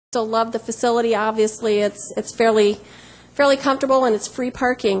Still love the facility. Obviously, it's fairly comfortable, and it's free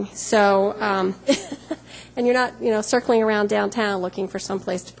parking. So, and you're not circling around downtown looking for some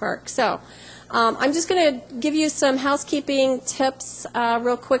place to park. So, I'm just going to give you some housekeeping tips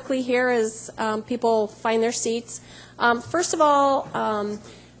real quickly here as people find their seats. First of all,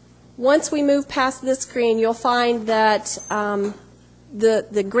 once we move past this screen, you'll find that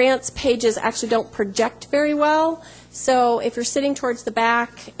the grants pages actually don't project very well. So if you're sitting towards the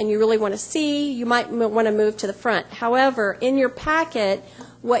back and you really want to see, you might want to move to the front. However, in your packet,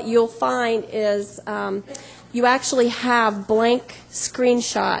 what you'll find is you actually have blank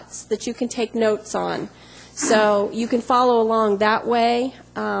screenshots that you can take notes on. So you can follow along that way.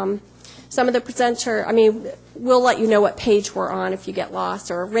 Some of the presenter, we'll let you know what page we're on if you get lost,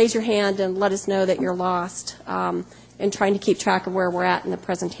 or raise your hand and let us know that you're lost in trying to keep track of where we're at in the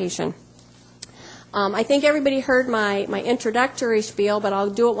presentation. I think everybody heard my introductory spiel, but I'll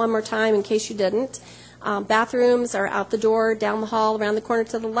do it one more time in case you didn't. Bathrooms are out the door, down the hall, around the corner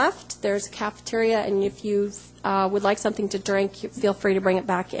to the left. There's a cafeteria, and if you would like something to drink, feel free to bring it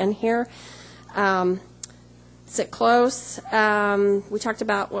back in here. Sit close. We talked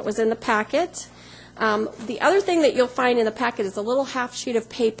about what was in the packet. The other thing that you'll find in the packet is a little half sheet of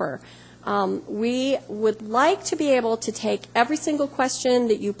paper. We would like to be able to take every single question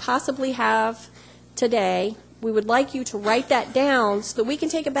that you possibly have today. We would like you to write that down so that we can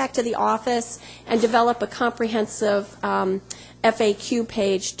take it back to the office and develop a comprehensive FAQ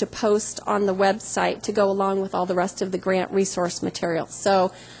page to post on the website to go along with all the rest of the grant resource materials.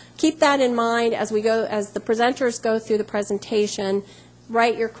 So keep that in mind as the presenters go through the presentation.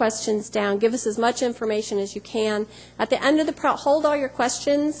 Write your questions down. Give us as much information as you can. At the end of hold all your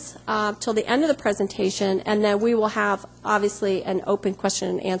questions till the end of the presentation, and then we will have, obviously, an open question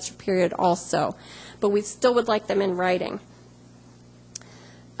and answer period also. But we still would like them in writing.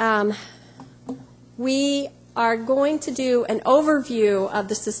 We are going to do an overview of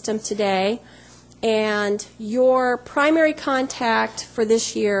the system today, and your primary contact for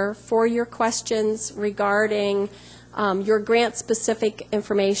this year for your questions regarding your grant-specific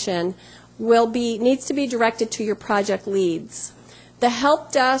information needs to be directed to your project leads. The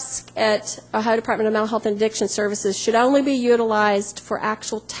help desk at Ohio Department of Mental Health and Addiction Services should only be utilized for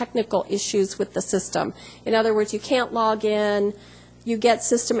actual technical issues with the system. In other words, you can't log in, you get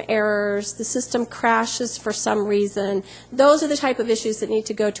system errors, the system crashes for some reason. Those are the type of issues that need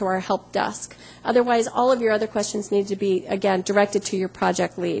to go to our help desk. Otherwise, all of your other questions need to be, again, directed to your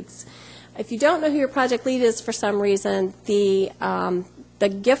project leads. If you don't know who your project lead is for some reason, the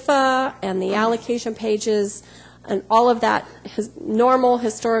GIFA and the allocation pages and all of that normal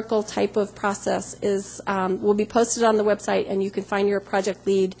historical type of process will be posted on the website, and you can find your project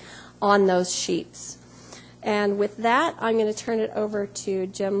lead on those sheets. And with that, I'm going to turn it over to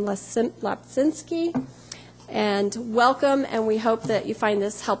Jim Lapsinski. And welcome, and we hope that you find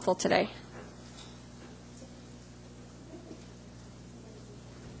this helpful today.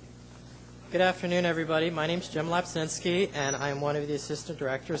 Good afternoon, everybody. My name is Jim Lapsinski, and I'm one of the assistant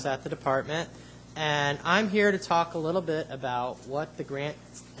directors at the department. And I'm here to talk a little bit about what the Grant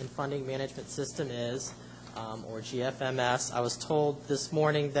and Funding Management System is, or GFMS. I was told this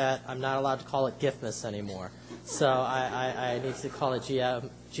morning that I'm not allowed to call it GFMS anymore, so I need to call it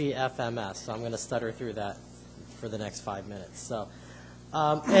GFMS. So I'm going to stutter through that for the next 5 minutes. So,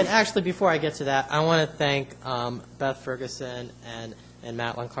 and actually, before I get to that, I want to thank Beth Ferguson and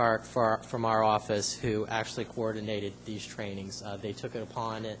Matt Lankar from our office, who actually coordinated these trainings. They took it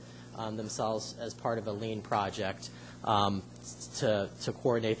upon themselves as part of a lean project to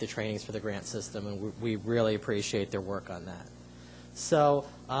coordinate the trainings for the grant system, and we really appreciate their work on that. So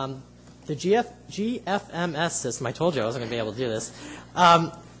the GFMS system, I told you I wasn't going to be able to do this.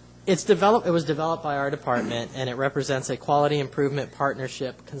 It was developed by our department, and it represents a quality improvement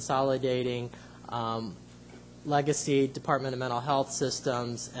partnership consolidating legacy Department of Mental Health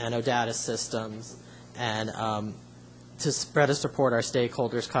systems and ODATA systems, and to better support our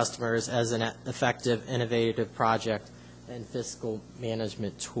stakeholders, customers, as an effective, innovative project and fiscal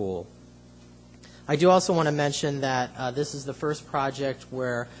management tool. I do also want to mention that this is the first project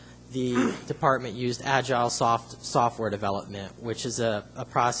where the department used agile software development, which is a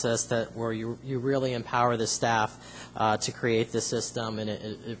process where you really empower the staff to create the system, and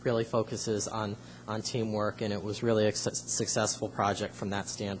it really focuses on teamwork, and it was really a successful project from that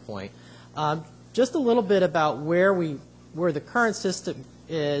standpoint. Just a little bit about where the current system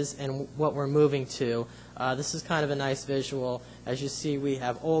is and what we're moving to. This is kind of a nice visual. As you see, we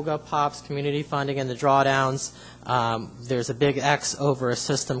have Olga, POPs, community funding, and the drawdowns. There's a big X over a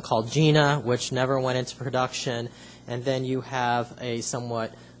system called GINA, which never went into production. And then you have a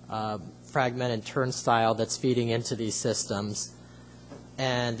somewhat fragmented turnstile that's feeding into these systems.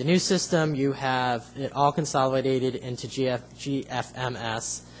 And the new system, you have it all consolidated into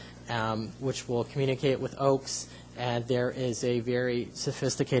GFMS, which will communicate with Oaks, and there is a very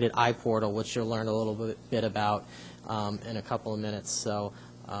sophisticated iPortal, which you'll learn a little bit about in a couple of minutes. So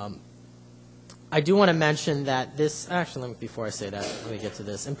I do want to mention that this, actually, before I say that, let me get to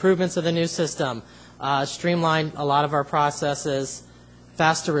this. Improvements of the new system, streamlined a lot of our processes,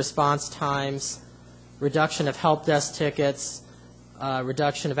 faster response times, reduction of help desk tickets,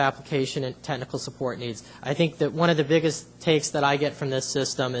 reduction of application and technical support needs. I think that one of the biggest takes that I get from this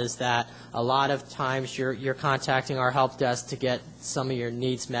system is that a lot of times you're contacting our help desk to get some of your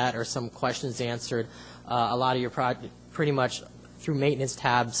needs met or some questions answered. A lot of your pretty much through maintenance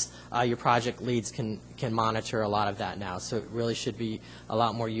tabs, your project leads can monitor a lot of that now. So it really should be a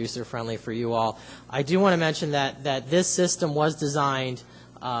lot more user-friendly for you all. I do want to mention that this system was designed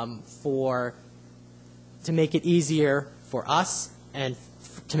to make it easier for us and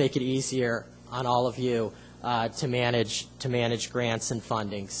to make it easier on all of you to manage grants and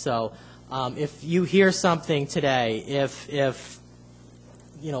funding. So if you hear something today, if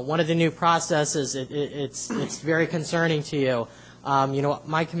you know one of the new processes, it's very concerning to you. You know,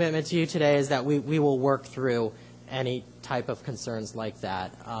 my commitment to you today is that we will work through any type of concerns like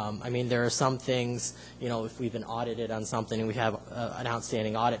that. I mean, there are some things, you know, if we've been audited on something and we have an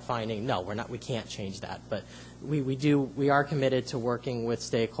outstanding audit finding, no, we can't change that. But we are committed to working with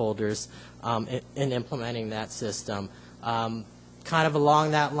stakeholders in implementing that system. Kind of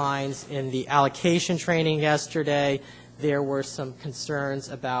along that lines, in the allocation training yesterday, there were some concerns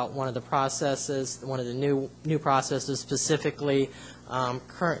about one of the processes, one of the new processes specifically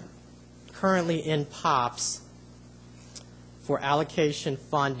currently in POPs. For allocation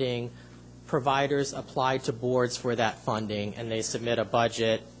funding, providers apply to boards for that funding, and they submit a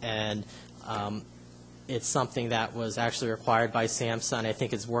budget, and it's something that was actually required by SAMHSA, and I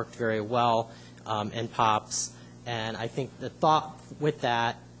think it's worked very well in POPs. And I think the thought with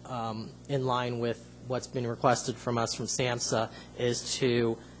that, in line with what's been requested from us from SAMHSA, is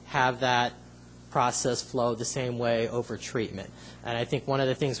to have that process flow the same way over treatment. And I think one of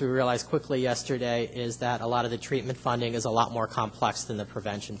the things we realized quickly yesterday is that a lot of the treatment funding is a lot more complex than the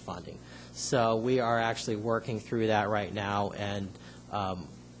prevention funding. So we are actually working through that right now, and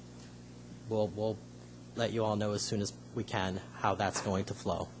we'll let you all know as soon as we can how that's going to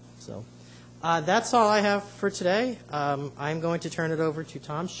flow. So that's all I have for today. I'm going to turn it over to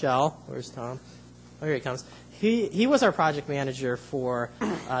Tom Schell. Where's Tom? Oh, here he comes. He was our project manager for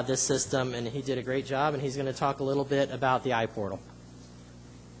this system, and he did a great job, and he's going to talk a little bit about the iPortal.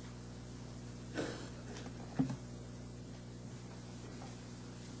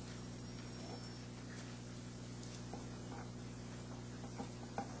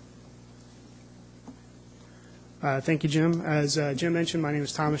 Thank you, Jim. As Jim mentioned, my name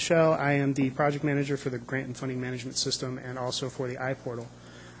is Thomas Schell. I am the project manager for the Grant and Funding Management System and also for the iPortal.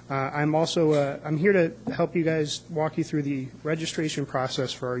 I'm here to help you guys walk you through the registration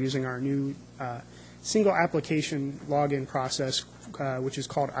process for using our new single application login process, which is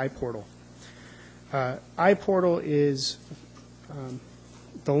called iPortal. iPortal is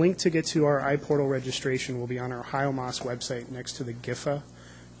the link to get to our iPortal registration will be on our OhioMHAS website next to the GIFA,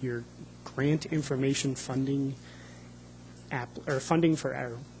 your Grant Information Funding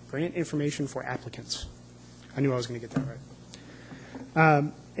Grant Information for Applicants. I knew I was going to get that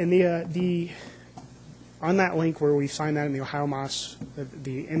right. And on that link where we find that in the OhioMHAS,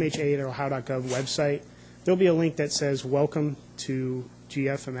 the MHA.ohio.gov website, there'll be a link that says Welcome to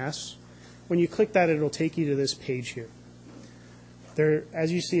GFMS. When you click that, it'll take you to this page here. There,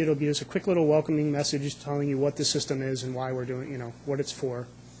 as you see, it'll be just a quick little welcoming message telling you what the system is and why we're doing, what it's for.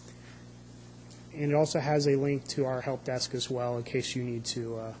 And it also has a link to our help desk as well in case you need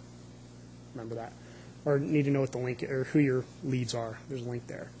to remember that, or need to know what the link or who your leads are. There's a link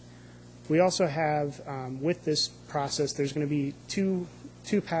there. We also have, with this process, there's going to be two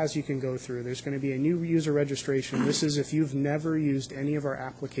paths you can go through. There's going to be a new user registration. This is if you've never used any of our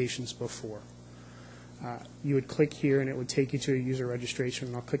applications before. You would click here and it would take you to a user registration,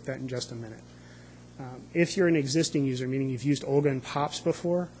 and I'll click that in just a minute. If you're an existing user, meaning you've used Olga and POPs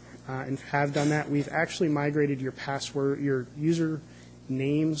before and have done that, we've actually migrated your password, your user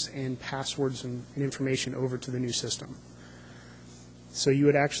names and passwords and information over to the new system. So you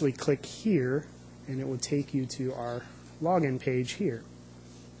would actually click here and it would take you to our login page here.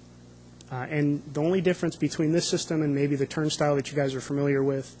 And the only difference between this system and maybe the turnstile that you guys are familiar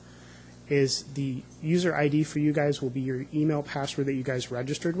with is the user ID for you guys will be your email password that you guys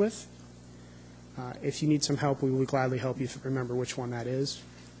registered with. If you need some help, we will gladly help you remember which one that is.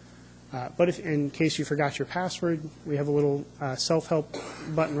 But if, in case you forgot your password, we have a little self-help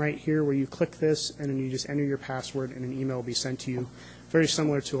button right here where you click this and then you just enter your password and an email will be sent to you, very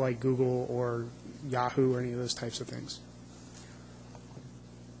similar to like Google or Yahoo or any of those types of things.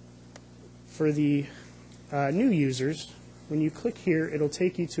 For the new users, when you click here, it'll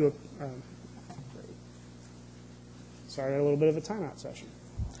take you to a sorry, a little bit of a timeout session.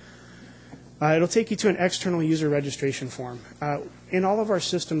 It'll take you to an external user registration form. In all of our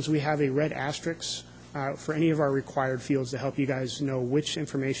systems, we have a red asterisk for any of our required fields to help you guys know which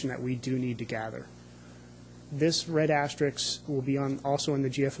information that we do need to gather. This red asterisk will be also in the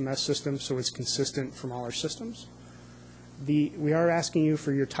GFMS system, so it's consistent from all our systems. We are asking you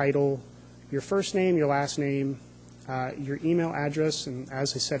for your title, your first name, your last name, your email address, and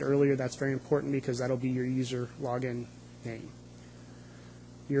as I said earlier, that's very important because that'll be your user login name.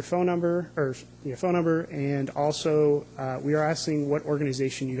 Your phone number, and also we are asking what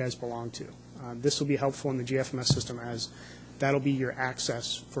organization you guys belong to. This will be helpful in the GFMS system as that'll be your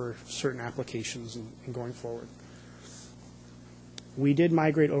access for certain applications and going forward. We did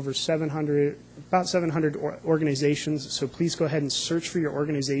migrate over about 700 organizations, so please go ahead and search for your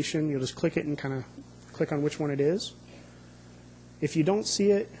organization. You'll just click it and kind of click on which one it is. If you don't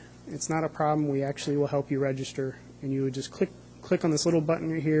see it, it's not a problem. We actually will help you register, and you would just click on this little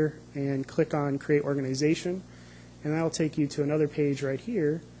button right here and click on Create Organization, and that will take you to another page right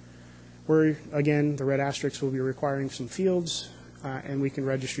here where, again, the red asterisk will be requiring some fields, and we can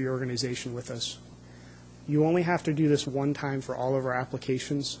register your organization with us. You only have to do this one time for all of our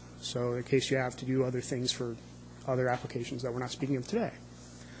applications, so in case you have to do other things for other applications that we're not speaking of today.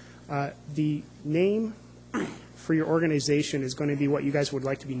 The name for your organization is going to be what you guys would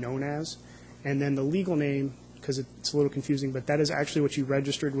like to be known as, and then the legal name, because it's a little confusing, but that is actually what you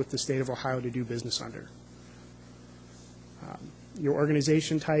registered with the state of Ohio to do business under. Your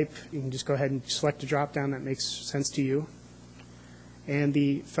organization type, you can just go ahead and select a drop-down that makes sense to you. And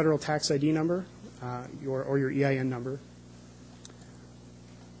the federal tax ID number, or your EIN number.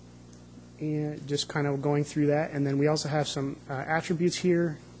 And just kind of going through that. And then we also have some attributes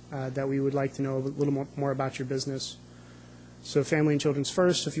here that we would like to know a little more about your business. So Family and Children's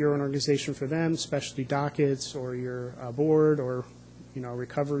First, if you're an organization for them, specialty dockets, or you're a board, or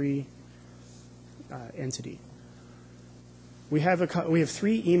recovery entity. We have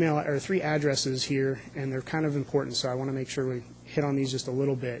three addresses here, and they're kind of important, so I want to make sure we hit on these just a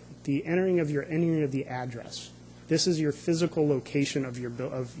little bit. The entering of the address. This is your physical location of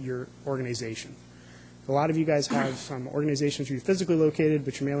your organization. A lot of you guys have some organizations where you're physically located,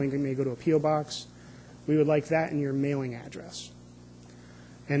 but your mailing may go to a P.O. box. We would like that in your mailing address.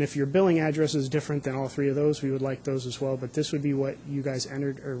 And if your billing address is different than all three of those, we would like those as well. But this would be what you guys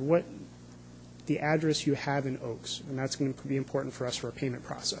entered, or what the address you have in Oaks. And that's going to be important for us for our payment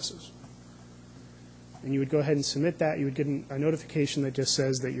processes. And you would go ahead and submit that. You would get a notification that just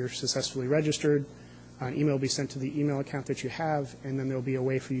says that you're successfully registered. An email will be sent to the email account that you have, and then there will be a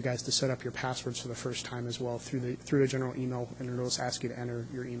way for you guys to set up your passwords for the first time as well through a general email, and it will just ask you to enter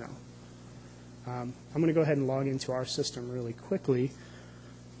your email. I'm going to go ahead and log into our system really quickly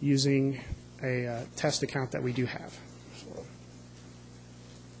using a test account that we do have.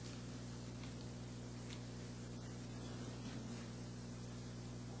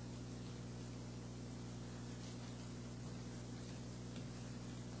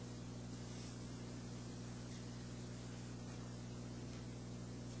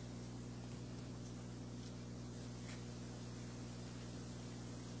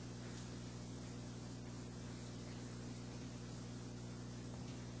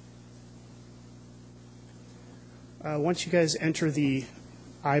 Once you guys enter the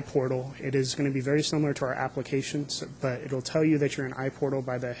iPortal, it is going to be very similar to our applications, but it'll tell you that you're in iPortal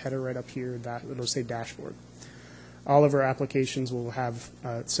by the header right up here. That it'll say Dashboard. All of our applications will have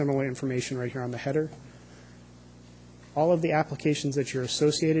similar information right here on the header. All of the applications that you're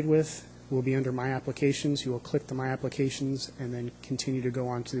associated with will be under My Applications. You will click the My Applications and then continue to go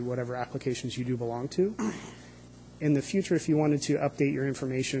on to whatever applications you do belong to. In the future, if you wanted to update your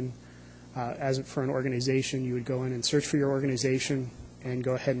information, as for an organization, you would go in and search for your organization and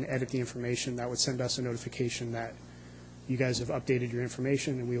go ahead and edit the information. That would send us a notification that you guys have updated your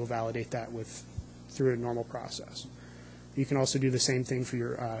information, and we will validate that through a normal process. You can also do the same thing for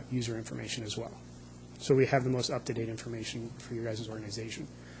your user information as well. So we have the most up-to-date information for your guys' organization.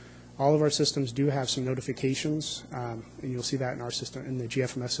 All of our systems do have some notifications, and you'll see that in our system, in the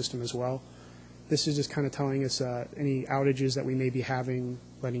GFMS system as well. This is just kind of telling us any outages that we may be having,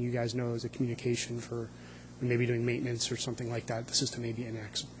 letting you guys know as a communication for maybe doing maintenance or something like that. The system may be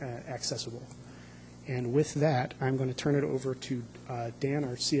inaccessible. And with that, I'm going to turn it over to Dan,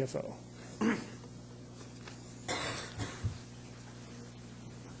 our CFO.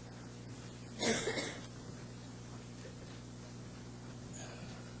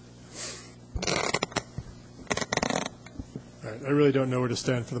 I really don't know where to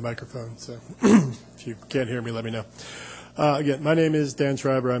stand for the microphone, so if you can't hear me, let me know. Again, my name is Dan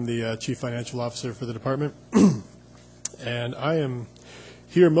Schreiber. I'm the Chief Financial Officer for the department, and I am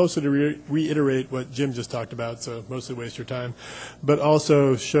here mostly to reiterate what Jim just talked about, so mostly waste your time, but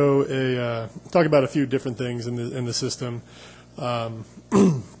also show talk about a few different things in the system.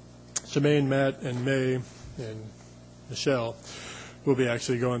 Shemaine, Matt, and May, and Michelle will be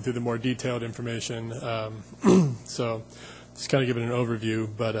actually going through the more detailed information, so just kind of giving an overview,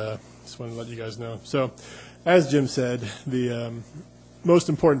 but just want to let you guys know. So, as Jim said, the most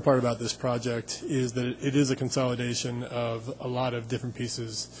important part about this project is that it is a consolidation of a lot of different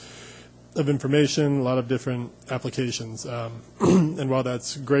pieces of information, a lot of different applications. And while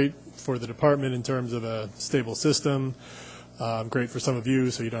that's great for the department in terms of a stable system, great for some of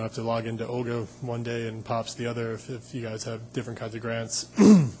you so you don't have to log into Olga one day and POPs the other if you guys have different kinds of grants.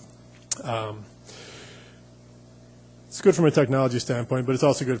 It's good from a technology standpoint, but it's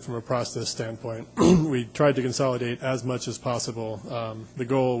also good from a process standpoint. We tried to consolidate as much as possible. The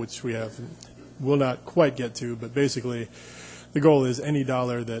goal, which will not quite get to, but basically the goal is any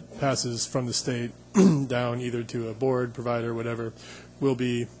dollar that passes from the state down either to a board, provider, whatever, will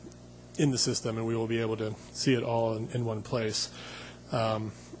be in the system, and we will be able to see it all in one place.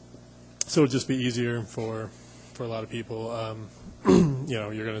 So it'll just be easier for a lot of people.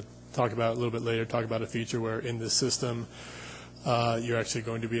 You're going to talk about a little bit later, talk about a feature where in this system you're actually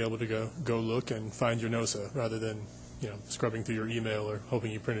going to be able to go look and find your NOSA rather than scrubbing through your email or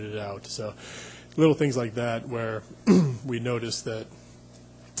hoping you printed it out. So little things like that where we noticed that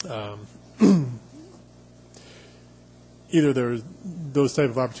either those type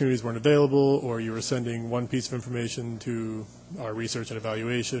of opportunities weren't available, or you were sending one piece of information to our research and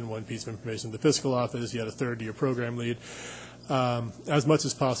evaluation, one piece of information to the fiscal office, you had a third to your program lead. As much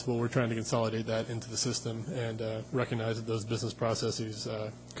as possible, we're trying to consolidate that into the system and recognize that those business processes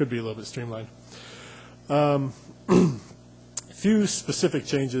could be a little bit streamlined. A few specific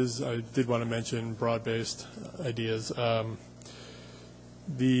changes I did want to mention, broad-based ideas.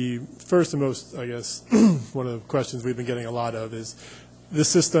 The first and most, I guess, one of the questions we've been getting a lot of is this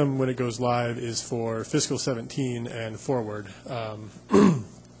system, when it goes live, is for fiscal 17 and forward.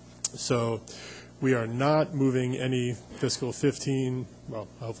 So we are not moving any fiscal 15, well,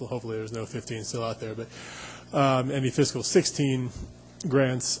 hopefully there's no 15 still out there, but any fiscal 16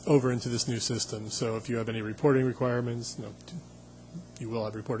 grants over into this new system. So if you have any reporting requirements, you will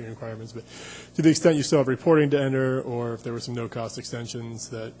have reporting requirements, but to the extent you still have reporting to enter, or if there were some no-cost extensions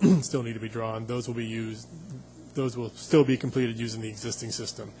that still need to be drawn, those will still be completed using the existing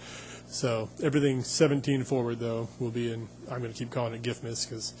system. So everything 17 forward, though, will be in, I'm going to keep calling it GFMS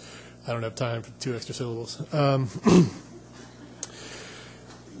because I don't have time for 2 extra syllables.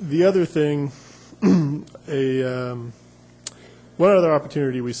 The other thing, one other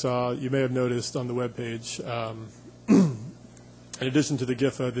opportunity we saw, you may have noticed on the webpage, in addition to the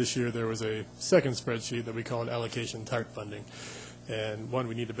GIFA this year, there was a second spreadsheet that we called allocation type funding. And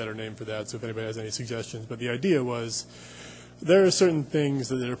we need a better name for that, so if anybody has any suggestions. But the idea was there are certain things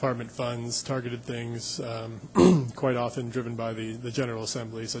that the department funds, targeted things, quite often driven by the General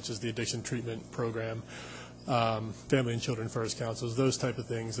Assembly, such as the Addiction Treatment Program, Family and Children First Councils, those type of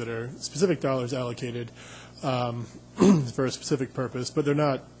things that are specific dollars allocated for a specific purpose, but they're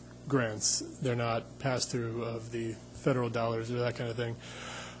not grants. They're not pass-through of the federal dollars or that kind of thing.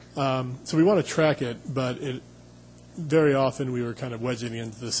 So we want to track it, but very often we were kind of wedging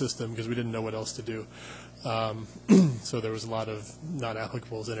into the system because we didn't know what else to do. So there was a lot of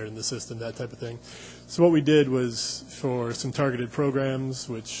non-applicables entered in the system, that type of thing. So what we did was for some targeted programs,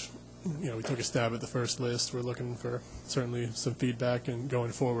 which we took a stab at the first list. We're looking for certainly some feedback and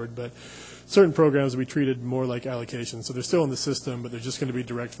going forward, but certain programs we treated more like allocations. So they're still in the system, but they're just going to be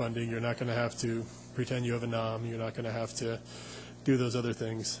direct funding. You're not going to have to pretend you have a NOM. You're not going to have to do those other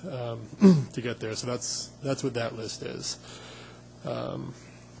things to get there. So that's what that list is. And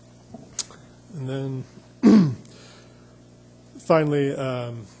then finally,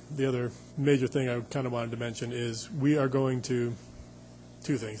 the other major thing I kind of wanted to mention is we are going to,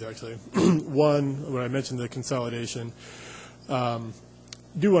 two things actually. One, when I mentioned the consolidation,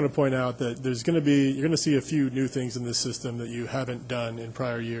 do want to point out that you're going to see a few new things in this system that you haven't done in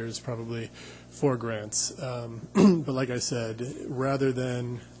prior years, probably for grants. But like I said, rather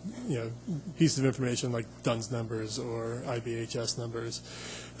than pieces of information like DUNS numbers or IBHS numbers,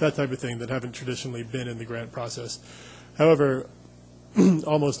 that type of thing that haven't traditionally been in the grant process. However,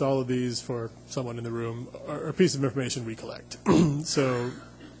 almost all of these, for someone in the room, are pieces of information we collect. So,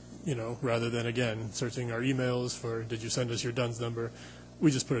 rather than, again, searching our emails for, did you send us your DUNS number,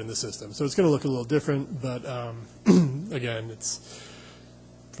 we just put it in the system. So it's going to look a little different, but again, it's,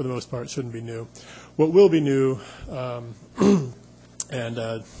 for the most part, shouldn't be new. What will be new,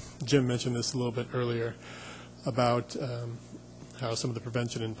 and Jim mentioned this a little bit earlier, about how some of the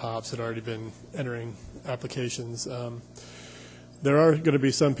prevention and POPs had already been entering applications. There are going to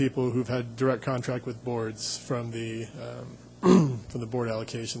be some people who've had direct contract with boards from the board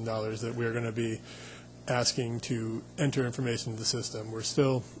allocation dollars that we're going to be asking to enter information into the system. We're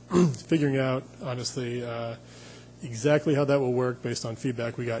still figuring out, honestly, exactly how that will work based on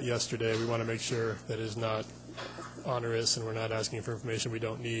feedback we got yesterday. We want to make sure that it is not onerous and we're not asking for information we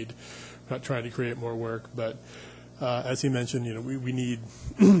don't need. We're not trying to create more work, but as he mentioned,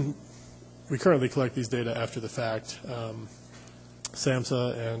 we currently collect these data after the fact.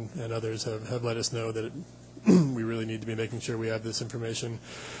 SAMHSA and others have let us know that we really need to be making sure we have this information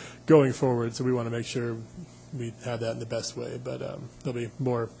going forward, so we want to make sure we have that in the best way. But there'll be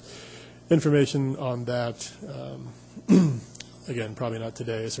more information on that. Again, probably not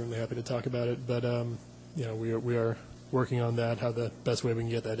today. Certainly happy to talk about it, but we are working on that, how the best way we can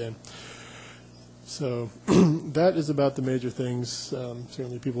get that in. So that is about the major things.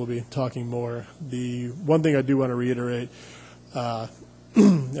 Certainly people will be talking more. The one thing I do want to reiterate,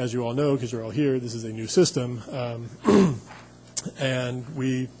 as you all know, because you're all here, this is a new system, and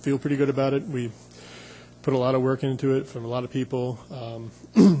we feel pretty good about it. We put a lot of work into it from a lot of people,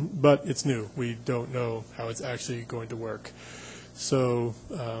 but it's new. We don't know how it's actually going to work. So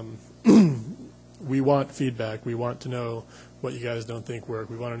we want feedback. We want to know what you guys don't think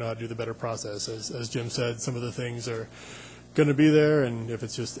work. We want to know how to do the better process. As Jim said, some of the things are going to be there, and if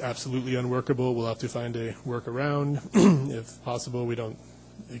it's just absolutely unworkable, we'll have to find a workaround. If possible, we don't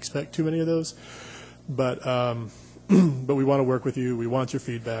expect too many of those, but we want to work with you. We want your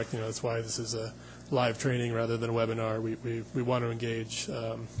feedback. That's why this is a live training rather than a webinar. We want to engage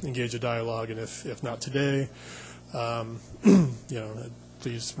a dialogue, and if not today,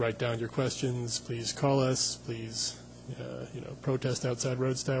 please write down your questions. Please call us. Please protest outside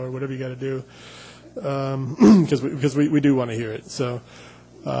Rhodes Tower, whatever you got to do. Because we do want to hear it. So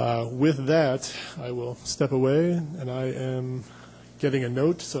with that, I will step away, and I am getting a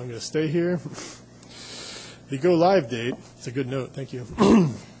note, so I'm going to stay here. The go live date, it's a good note, thank you.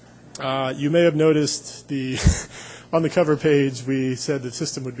 You may have noticed on the cover page we said the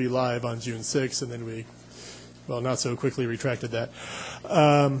system would be live on June 6th, and then we, not so quickly retracted that.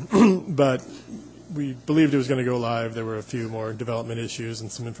 But we believed it was going to go live. There were a few more development issues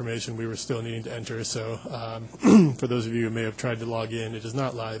and some information we were still needing to enter. So for those of you who may have tried to log in, it is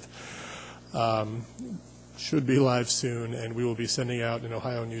not live. Should be live soon, and we will be sending out in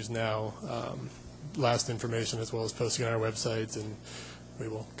Ohio News Now last information as well as posting on our websites, and we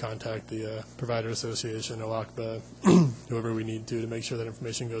will contact the Provider Association, OHIMHAS, whoever we need to make sure that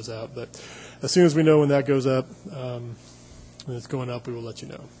information goes out. But as soon as we know when that goes up, when it's going up, we will let you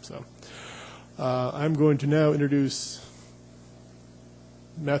know. So. I'm going to now introduce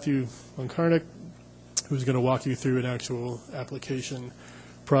Matthew Lonkarnik, who's going to walk you through an actual application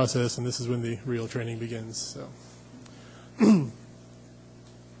process, and this is when the real training begins. So,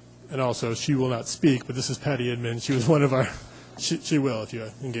 and also, she will not speak, but this is Patty Inman. She was one of our. She will if you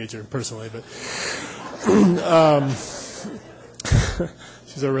engage her personally, but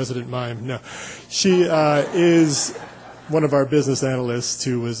she's our resident mime. No, she is one of our business analysts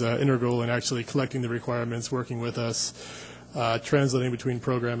who was integral in actually collecting the requirements, working with us, translating between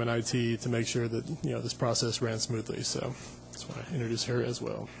program and IT to make sure that this process ran smoothly. So I just want to introduce her as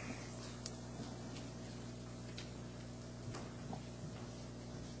well.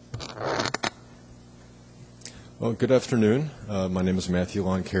 Well, good afternoon. My name is Matthew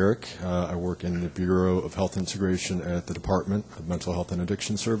Lonkarnik. I work in the Bureau of Health Integration at the Department of Mental Health and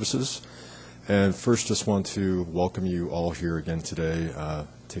Addiction Services. And first, just want to welcome you all here again today,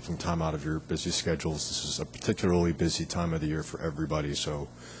 taking time out of your busy schedules. This is a particularly busy time of the year for everybody, so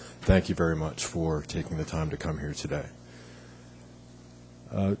thank you very much for taking the time to come here today.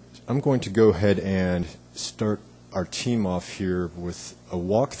 I'm going to go ahead and start our team off here with a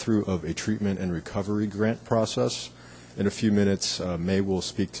walkthrough of a treatment and recovery grant process. In a few minutes, May will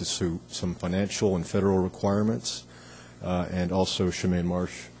speak to some financial and federal requirements. and also Shemaine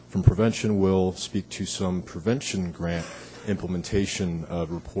Marsh from Prevention will speak to some prevention grant implementation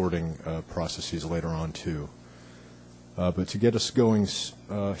reporting processes later on too. But to get us going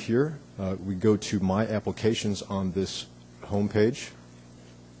here, we go to My Applications on this homepage.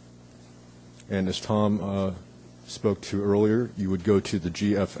 And as Tom spoke to earlier, you would go to the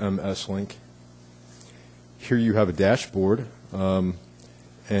GFMS link. Here you have a dashboard,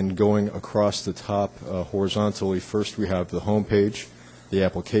 and going across the top horizontally, first we have the homepage, the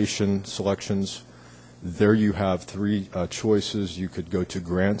application selections. There you have three choices. You could go to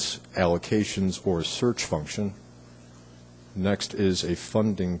grants, allocations, or a search function. Next is a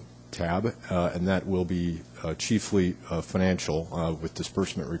funding tab, and that will be chiefly financial with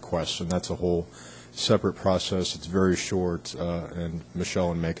disbursement requests, and that's a whole separate process. It's very short, and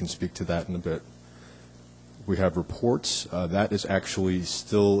Michelle and May can speak to that in a bit. We have reports. That is actually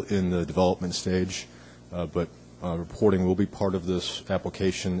still in the development stage, but reporting will be part of this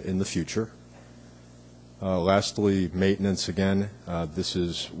application in the future. Lastly, maintenance again. This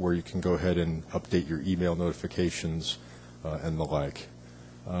is where you can go ahead and update your email notifications and the like.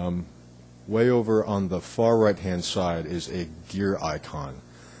 Way over on the far right-hand side is a gear icon.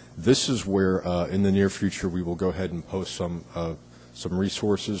 This is where, in the near future, we will go ahead and post some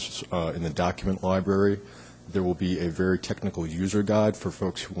resources in the document library. There will be a very technical user guide for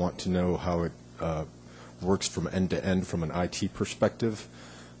folks who want to know how it works from end to end from an IT perspective.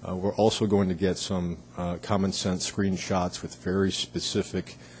 We're also going to get some common sense screenshots with very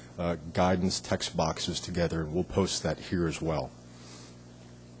specific guidance text boxes together, and we'll post that here as well.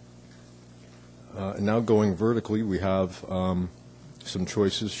 And now going vertically, we have some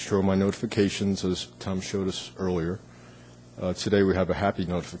choices. Show my notifications, as Tom showed us earlier. Today we have a happy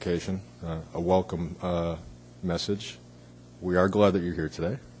notification, a welcome message. We are glad that you're here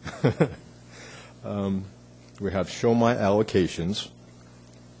today. We have show my allocations,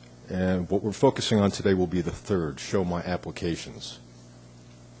 and what we're focusing on today will be the third, show my applications.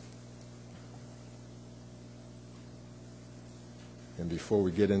 And before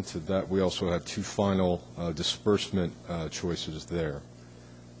we get into that, we also have two final disbursement choices there.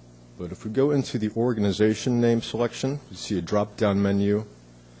 But if we go into the organization name selection, you see a drop-down menu.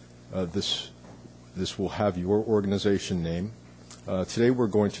 This will have your organization name. Today we're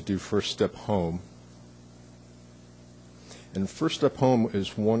going to do First Step Home. And First Step Home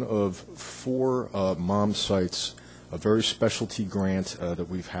is one of 4 mom sites, a very specialty grant that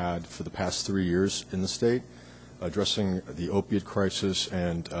we've had for the past 3 years in the state, addressing the opiate crisis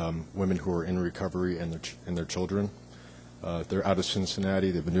and women who are in recovery and their children. They're out of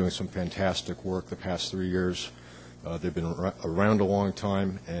Cincinnati. They've been doing some fantastic work the past 3 years. They've been around a long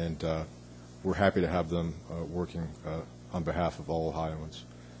time, and we're happy to have them working on behalf of all Ohioans.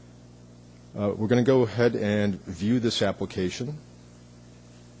 We're going to go ahead and view this application.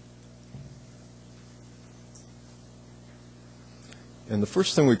 And the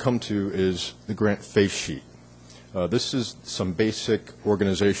first thing we come to is the grant face sheet. This is some basic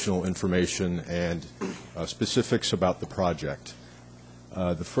organizational information and specifics about the project.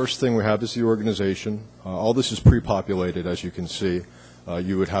 The first thing we have is the organization. All this is pre-populated, as you can see.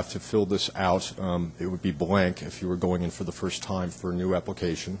 You would have to fill this out. It would be blank if you were going in for the first time for a new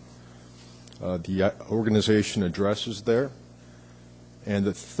application. The organization address is there. And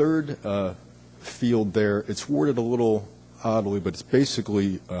the third field there, it's worded a little oddly, but it's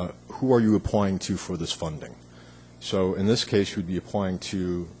basically who are you applying to for this funding? So in this case, you'd be applying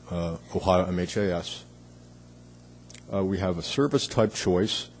to OhioMHAS. We have a service type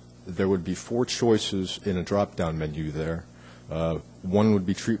choice. There would be 4 choices in a drop-down menu there. One would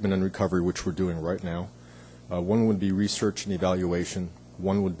be treatment and recovery, which we're doing right now. One would be research and evaluation.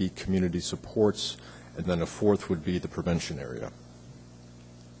 One would be community supports. And then a 4th would be the prevention area.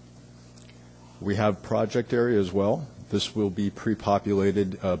 We have project area as well. This will be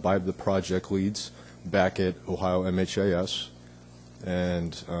pre-populated by the project leads back at OhioMHAS.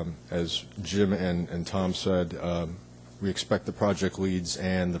 And as Jim and Tom said, we expect the project leads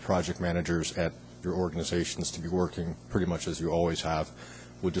and the project managers at your organizations to be working pretty much as you always have.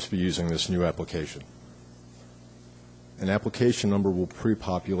 We'll just be using this new application. An application number will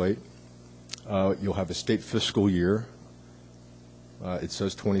pre-populate. You'll have a state fiscal year. It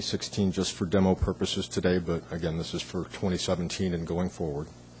says 2016 just for demo purposes today, but again, this is for 2017 and going forward.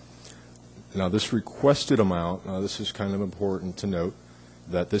 Now, this requested amount, this is kind of important to note,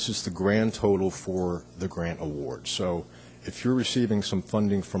 that this is the grand total for the grant award. So if you're receiving some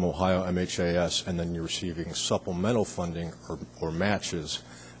funding from OhioMHAS and then you're receiving supplemental funding or matches,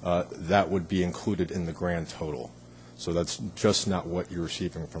 that would be included in the grand total. So that's just not what you're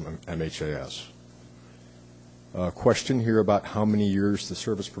receiving from MHAS. question here about how many years the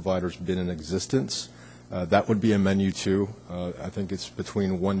service provider's been in existence. That would be a menu too. I think it's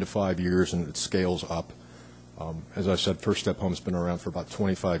between 1 to 5 years, and it scales up. As I said, First Step Home's been around for about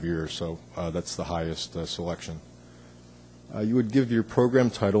 25 years, so that's the highest selection. You would give your program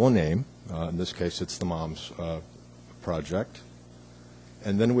title a name. In this case, it's the Mom's project.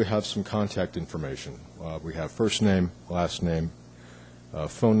 And then we have some contact information. We have first name, last name,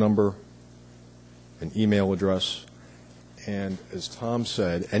 phone number, an email address, and as Tom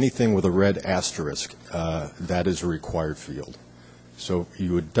said, anything with a red asterisk, that is a required field. So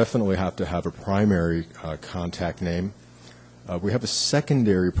you would definitely have to have a primary contact name. We have a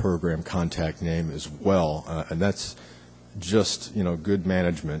secondary program contact name as well, and that's just, good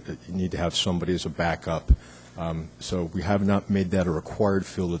management. You need to have somebody as a backup. So we have not made that a required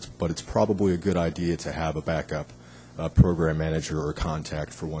field, but it's probably a good idea to have a backup program manager or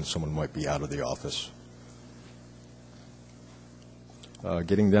contact for when someone might be out of the office.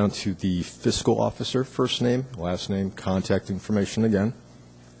 Getting down to the fiscal officer, first name, last name, contact information again.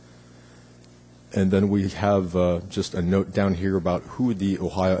 And then we have just a note down here about who the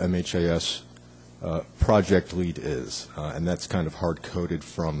OhioMHAS project lead is, and that's kind of hard-coded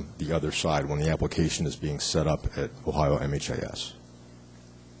from the other side when the application is being set up at OhioMHAS.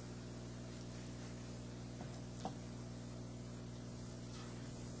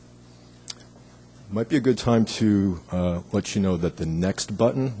 Might be a good time to let you know that the next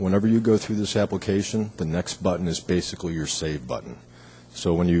button, whenever you go through this application, the next button is basically your save button.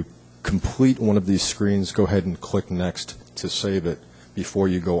 So when you complete one of these screens, go ahead and click next to save it before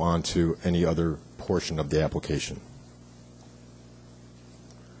you go on to any other portion of the application.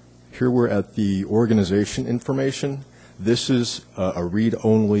 Here we're at the organization information. This is a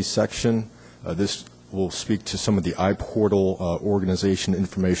read-only section. This will speak to some of the iPortal organization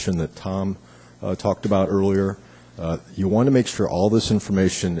information that Tom talked about earlier. You want to make sure all this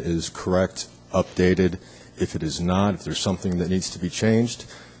information is correct, updated. If it is not, if there's something that needs to be changed,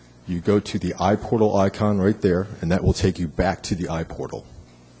 you go to the iPortal icon right there, and that will take you back to the iPortal.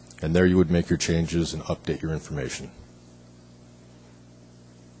 And there you would make your changes and update your information.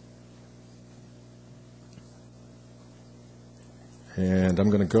 And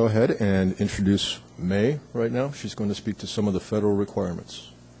I'm going to go ahead and introduce May right now. She's going to speak to some of the federal requirements.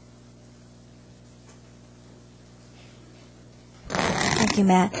 Thank you,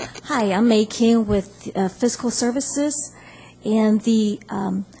 Matt. Hi, I'm May King with Fiscal Services, and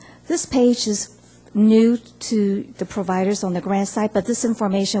this page is new to the providers on the grant side, but this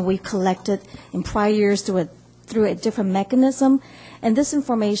information we collected in prior years through a different mechanism, and this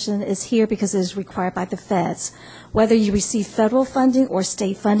information is here because it is required by the feds. Whether you receive federal funding or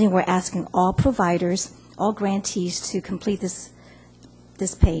state funding, we're asking all providers, all grantees to complete this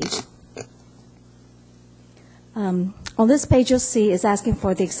page. On this page, you'll see it's asking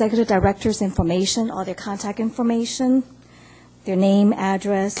for the executive director's information, all their contact information, their name,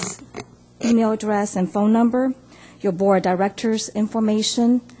 address, email address, and phone number, your board of directors'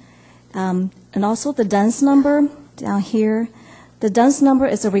 information, and also the DUNS number down here. The DUNS number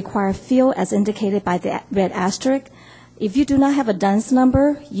is a required field as indicated by the red asterisk. If you do not have a DUNS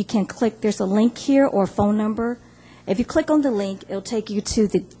number, you can click, there's a link here or phone number. If you click on the link, it'll take you to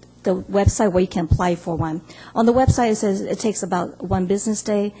the website where you can apply for one. On the website, it says it takes about 1 business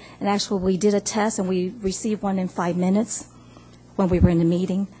day, and actually we did a test and we received one in 5 minutes when we were in the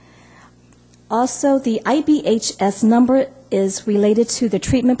meeting. Also, the IBHS number is related to the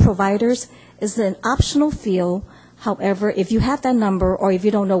treatment providers. It's an optional field. However, if you have that number or if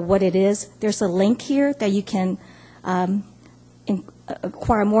you don't know what it is, there's a link here that you can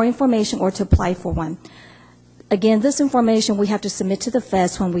acquire more information or to apply for one. Again, this information we have to submit to the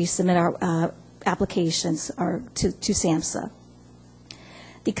feds when we submit our applications to SAMHSA.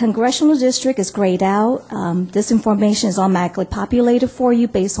 The congressional district is grayed out. This information is automatically populated for you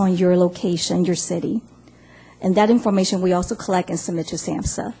based on your location, your city. And that information we also collect and submit to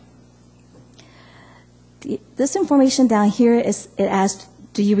SAMHSA. This information down here it asks,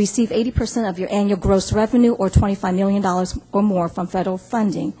 do you receive 80% of your annual gross revenue or $25 million or more from federal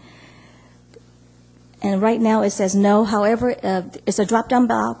funding? And right now it says no. However, it's a drop-down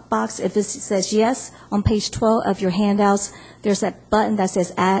box. If it says yes, on page 12 of your handouts, there's that button that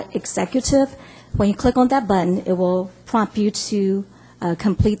says Add Executive. When you click on that button, it will prompt you to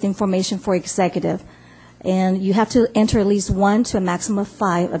complete the information for executive. And you have to enter at least 1 to a maximum of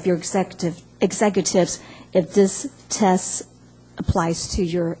 5 of your executives if this test applies to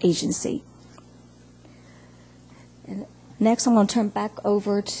your agency. And next, I'm going to turn back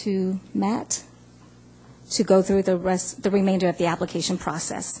over to Matt to go through the remainder of the application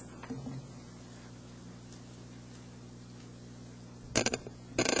process.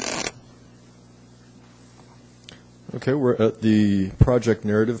 Okay, we're at the project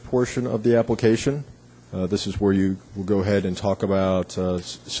narrative portion of the application. This is where you will go ahead and talk about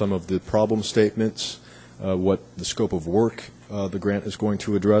some of the problem statements, what the scope of work the grant is going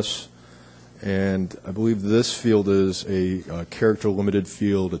to address. And I believe this field is a character-limited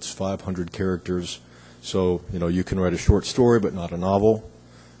field. It's 500 characters. So, you can write a short story, but not a novel.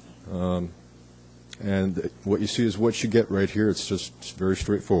 And what you see is what you get right here. It's very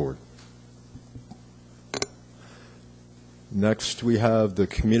straightforward. Next, we have the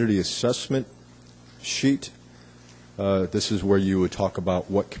community assessment sheet. This is where you would talk about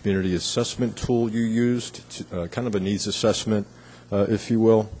what community assessment tool you used, kind of a needs assessment, if you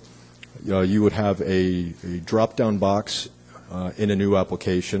will. You would have a drop-down box in a new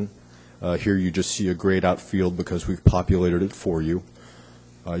application. Here you just see a grayed out field because we've populated it for you.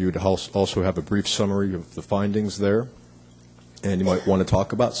 You would also have a brief summary of the findings there. And you might want to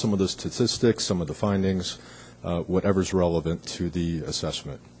talk about some of the statistics, some of the findings, whatever's relevant to the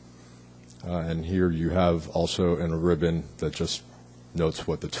assessment. And here you have also in a ribbon that just notes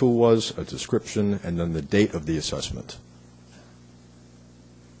what the tool was, a description, and then the date of the assessment.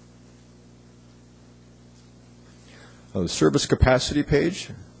 The service capacity page,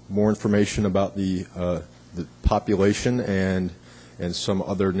 more information about the population and some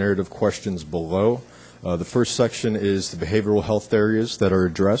other narrative questions below. The first section is the behavioral health areas that are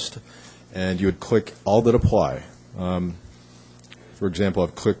addressed, and you would click all that apply. For example,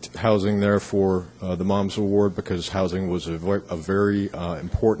 I've clicked housing there for the Moms Award because housing was a very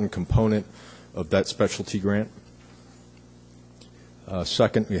important component of that specialty grant.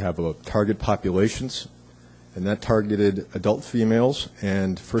 Second, we have target populations, and that targeted adult females,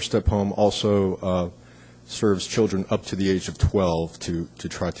 and First Step Home also serves children up to the age of 12 to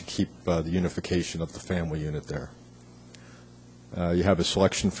try to keep the unification of the family unit there. You have a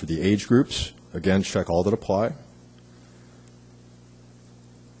selection for the age groups. Again, check all that apply.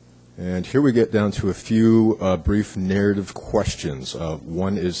 And here we get down to a few brief narrative questions.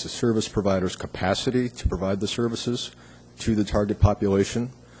 One is the service provider's capacity to provide the services to the target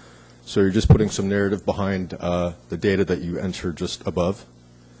population. So you're just putting some narrative behind the data that you entered just above.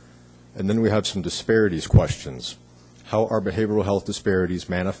 And then we have some disparities questions. How are behavioral health disparities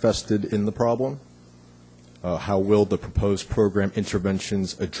manifested in the problem? How will the proposed program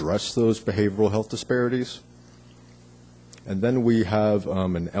interventions address those behavioral health disparities? And then we have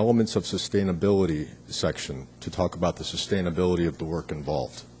an elements of sustainability section to talk about the sustainability of the work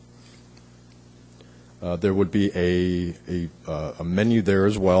involved. There would be a menu there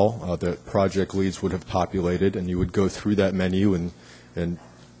as well that project leads would have populated, and you would go through that menu and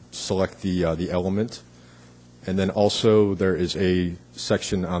select the element. And then also there is a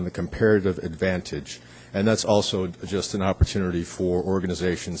section on the comparative advantage, and that's also just an opportunity for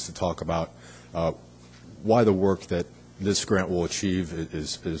organizations to talk about why the work that this grant will achieve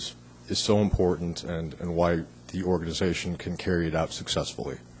is so important and why the organization can carry it out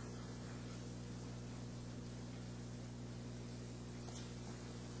successfully.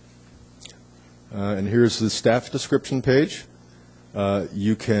 And here's the staff description page.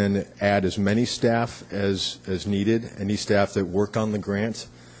 You can add as many staff as needed, any staff that worked on the grant.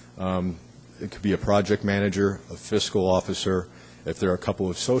 It could be a project manager, a fiscal officer. If there are a couple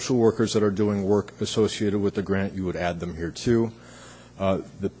of social workers that are doing work associated with the grant, you would add them here too.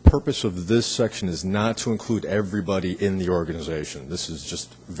 The purpose of this section is not to include everybody in the organization. This is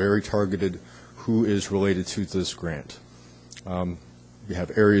just very targeted who is related to this grant. We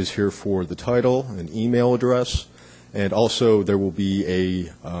have areas here for the title, an email address, and also there will be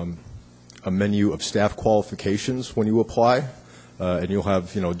a menu of staff qualifications when you apply, and you'll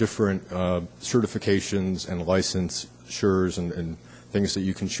have different certifications and licensures and things that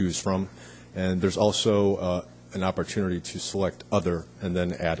you can choose from. And there's also an opportunity to select other and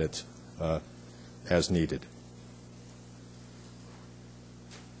then add it as needed.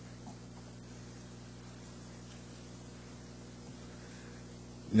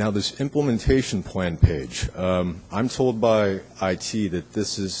 Now this implementation plan page, I'm told by IT that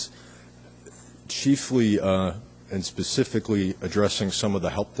this is chiefly and specifically addressing some of the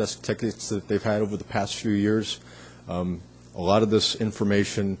help desk tickets that they've had over the past few years. A lot of this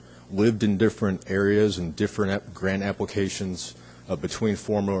information lived in different areas and different grant applications between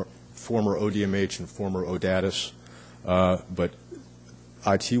former ODMH and former ODATIS, but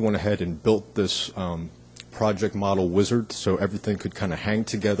IT went ahead and built this project model wizard so everything could kind of hang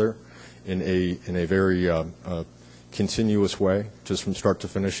together in a very continuous way, just from start to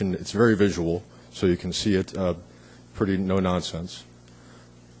finish, and it's very visual, so you can see it pretty no nonsense.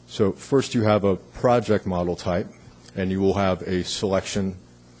 So first you have a project model type, and you will have a selection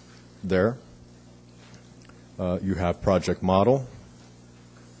there. You have project model.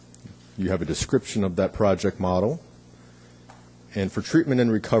 You have a description of that project model. And for treatment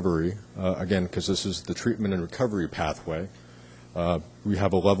and recovery, again, because this is the treatment and recovery pathway, we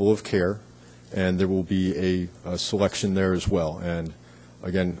have a level of care, and there will be a selection there as well. And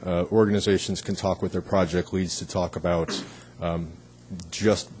again, organizations can talk with their project leads to talk about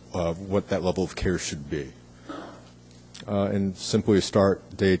just what that level of care should be. And simply a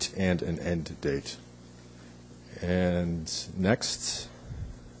start date and an end date. And next.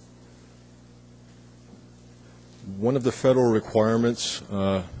 One of the federal requirements,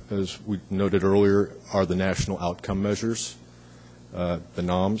 as we noted earlier, are the national outcome measures, the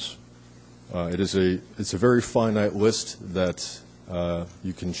NOMs. It's a very finite list that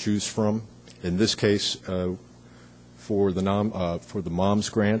you can choose from. In this case, for the MOMS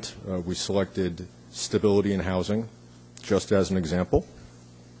grant, we selected stability in housing, just as an example.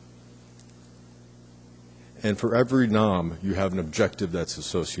 And for every NOM, you have an objective that's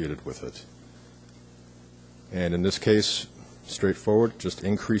associated with it. And in this case, straightforward, just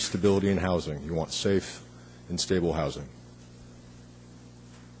increase stability in housing. You want safe and stable housing.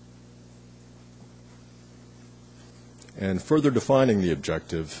 And further defining the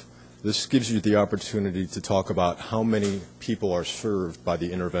objective, this gives you the opportunity to talk about how many people are served by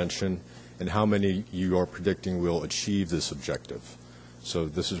the intervention and how many you are predicting will achieve this objective. So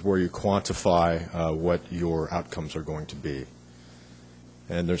this is where you quantify what your outcomes are going to be.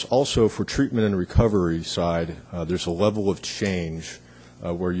 And there's also, for treatment and recovery side, there's a level of change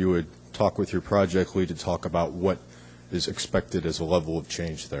where you would talk with your project lead to talk about what is expected as a level of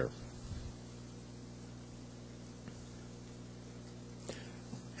change there.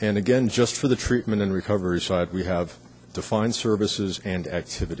 And again, just for the treatment and recovery side, we have defined services and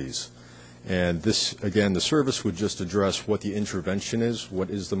activities. And this, again, the service would just address what the intervention is, what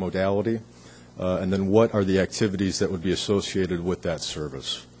is the modality, and then what are the activities that would be associated with that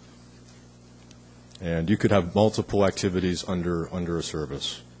service. And you could have multiple activities under a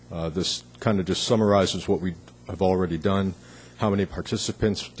service. This kind of just summarizes what we have already done. How many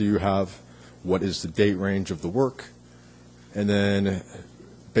participants do you have? What is the date range of the work? And then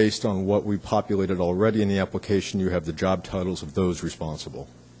based on what we populated already in the application, you have the job titles of those responsible.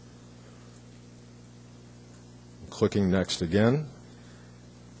 Clicking next again.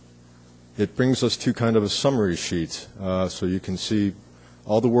 It brings us to kind of a summary sheet, so you can see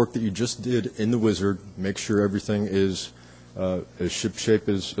all the work that you just did in the wizard, make sure everything is as ship-shape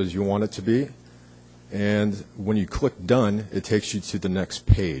as you want it to be, and when you click done, it takes you to the next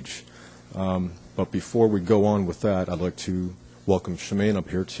page. But before we go on with that, I'd like to welcome Shemaine up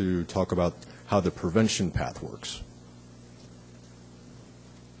here to talk about how the prevention path works.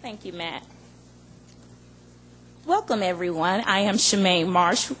 Thank you, Matt. Welcome, everyone. I am Shemaine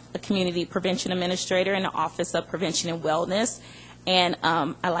Marsh, a Community Prevention Administrator in the Office of Prevention and Wellness, and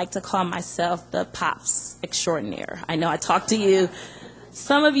I like to call myself the POPS extraordinaire. I know I talk to you,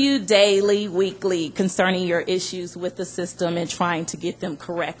 some of you daily, weekly, concerning your issues with the system and trying to get them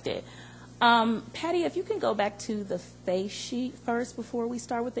corrected. Patty, if you can go back to the face sheet first before we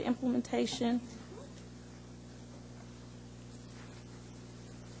start with the implementation.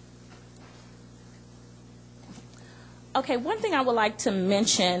 Okay, one thing I would like to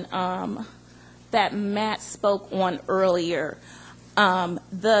mention that Matt spoke on earlier,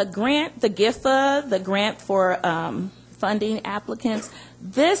 the grant, the GFA, the grant for funding applicants,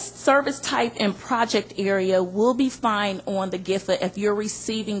 this service type and project area will be fine on the GFA if you're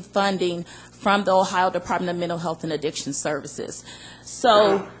receiving funding from the Ohio Department of Mental Health and Addiction Services.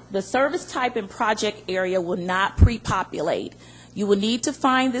 So the service type and project area will not pre-populate. You will need to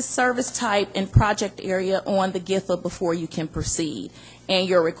find this service type and project area on the GFA before you can proceed and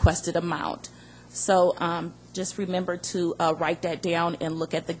your requested amount. So just remember to write that down and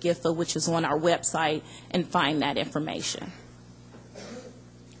look at the GFA, which is on our website, and find that information.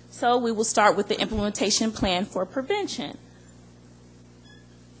 So we will start with the implementation plan for prevention.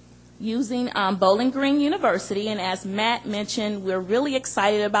 Using Bowling Green University, and as Matt mentioned, we're really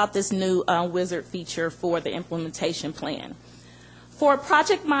excited about this new wizard feature for the implementation plan. For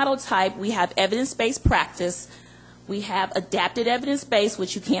project model type, we have evidence-based practice, we have adapted evidence-based,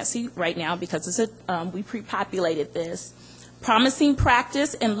 which you can't see right now because it's we pre-populated this, promising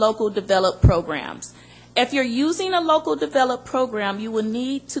practice, and local developed programs. If you're using a local developed program, you will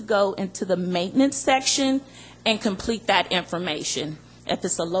need to go into the maintenance section and complete that information if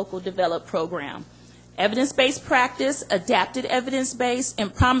it's a local developed program. Evidence-based practice, adapted evidence-based,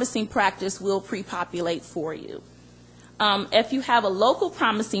 and promising practice will pre-populate for you. If you have a local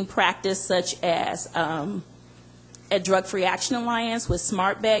promising practice such as a Drug-Free Action Alliance with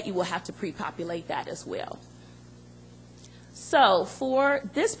SmartBet, you will have to pre-populate that as well. So for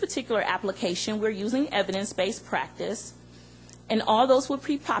this particular application, we're using evidence-based practice, and all those will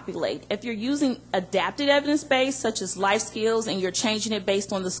pre-populate. If you're using adapted evidence-based, such as life skills, and you're changing it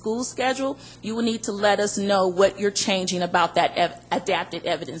based on the school schedule, you will need to let us know what you're changing about that adapted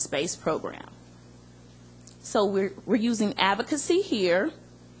evidence-based program. So we're using advocacy here.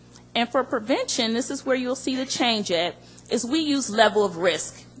 And for prevention, this is where you'll see the change at, is we use level of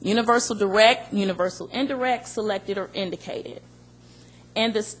risk, universal direct, universal indirect, selected or indicated.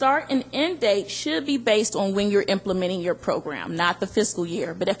 And the start and end date should be based on when you're implementing your program, not the fiscal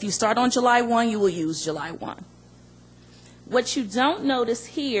year. But if you start on July 1, you will use July 1. What you don't notice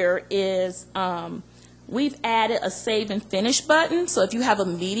here is we've added a save and finish button. So if you have a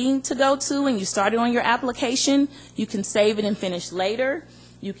meeting to go to and you started on your application, you can save it and finish later.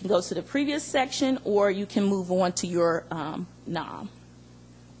 You can go to the previous section, or you can move on to your NOM.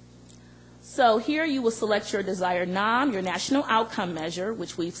 So here you will select your desired NOM, your national outcome measure,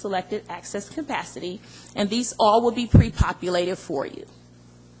 which we've selected access capacity, and these all will be pre-populated for you.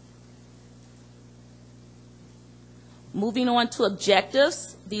 Moving on to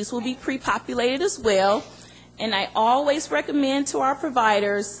objectives, these will be pre-populated as well, and I always recommend to our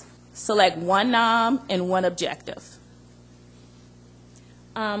providers, select one NOM and one objective.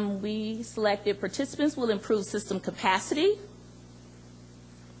 We selected participants will improve system capacity.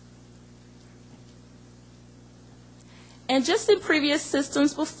 And just in previous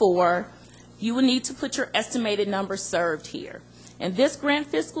systems before, you will need to put your estimated number served here. In this grant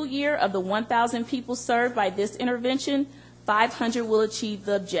fiscal year, of the 1,000 people served by this intervention, 500 will achieve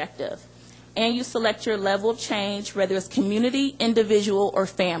the objective. And you select your level of change, whether it's community, individual, or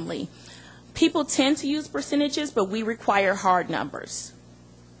family. People tend to use percentages, but we require hard numbers.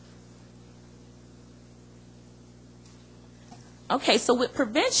 Okay, so with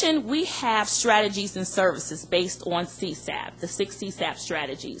prevention, we have strategies and services based on CSAP, the 6 CSAP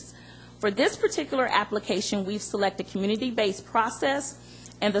strategies. For this particular application, we've selected community-based process,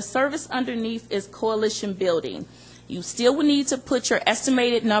 and the service underneath is coalition building. You still will need to put your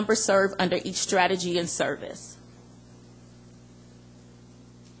estimated number served under each strategy and service.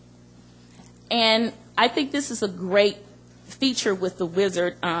 And I think this is a great feature with the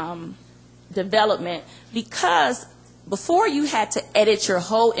Wizard development, because before you had to edit your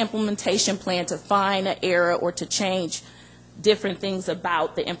whole implementation plan to find an error or to change different things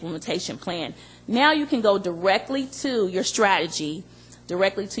about the implementation plan. Now you can go directly to your strategy,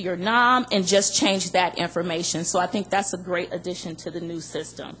 directly to your NOM, and just change that information. So I think that's a great addition to the new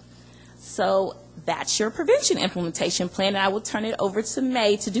system. So that's your prevention implementation plan, and I will turn it over to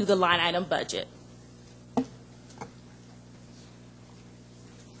May to do the line item budget.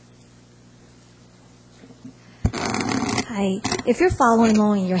 Hi. If you're following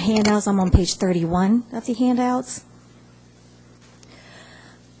along in your handouts, I'm on page 31 of the handouts.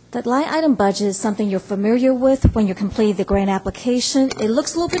 The line item budget is something you're familiar with when you're completing the grant application. It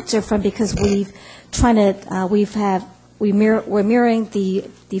looks a little bit different because we're mirroring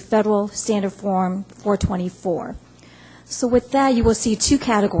the federal standard form 424. So with that, you will see two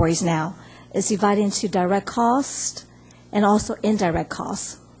categories now. It's divided into direct cost and also indirect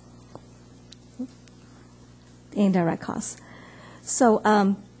costs. Indirect costs. So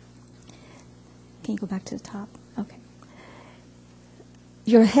can you go back to the top? Okay.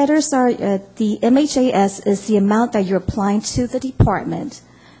 Your headers are, the MHAS is the amount that you're applying to the department.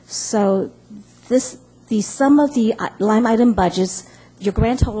 So the sum of the line item budgets, your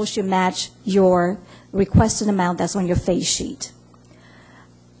grand total should match your requested amount that's on your face sheet.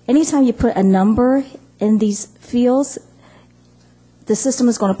 Anytime you put a number in these fields, the system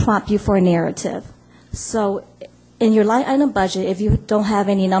is going to prompt you for a narrative. So in your line item budget, if you don't have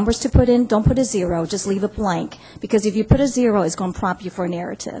any numbers to put in, don't put a 0, just leave it blank. Because if you put a 0, it's going to prompt you for a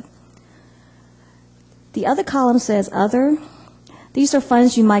narrative. The other column says other. These are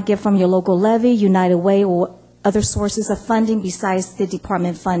funds you might get from your local levy, United Way, or other sources of funding besides the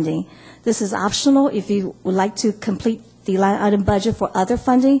department funding. This is optional. If you would like to complete the line item budget for other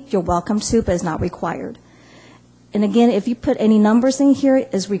funding, you're welcome to, but it's not required. And again, if you put any numbers in here,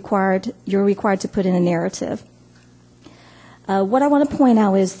 you're required to put in a narrative. What I want to point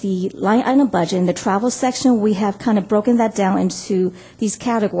out is the line item budget. In the travel section, we have kind of broken that down into these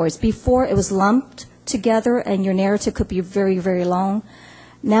categories. Before, it was lumped together, and your narrative could be very, very long.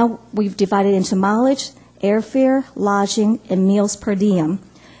 Now we've divided into mileage, airfare, lodging, and meals per diem.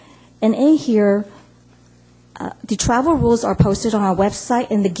 And in here, the travel rules are posted on our website,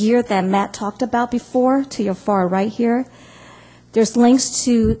 and the gear that Matt talked about before, to your far right here. There's links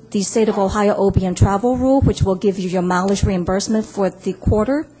to the State of Ohio OBM travel rule, which will give you your mileage reimbursement for the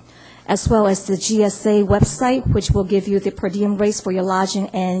quarter. as well as the GSA website, which will give you the per diem rates for your lodging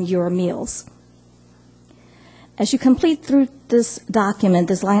and your meals. As you complete through this document,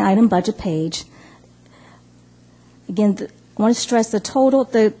 this line item budget page, again, I want to stress the total,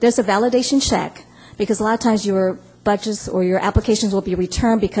 there's a validation check, because a lot of times your budgets or your applications will be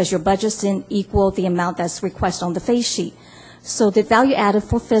returned because your budgets didn't equal the amount that's requested on the face sheet. So the value added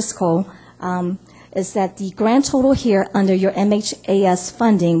for fiscal is that the grand total here under your MHAS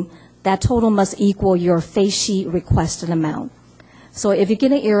funding, that total must equal your face sheet requested amount. So if you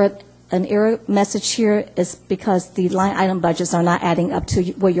get an error message here, it's because the line item budgets are not adding up to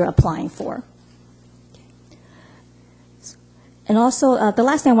what you're applying for. And also, the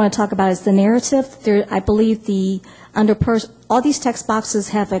last thing I want to talk about is the narrative. I believe all these text boxes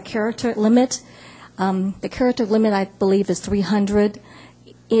have a character limit. The character limit, I believe, is 300.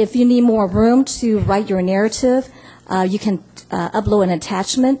 If you need more room to write your narrative, you can upload an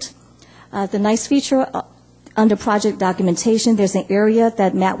attachment. The nice feature under project documentation, there's an area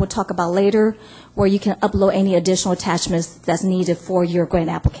that Matt will talk about later where you can upload any additional attachments that's needed for your grant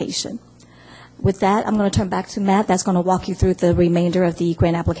application. With that, I'm going to turn back to Matt. That's going to walk you through the remainder of the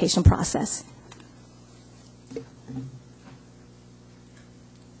grant application process.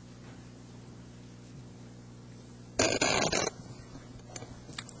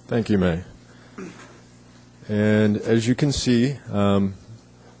 Thank you, May. And as you can see,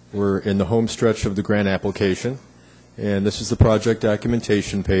 we're in the home stretch of the grant application, and this is the project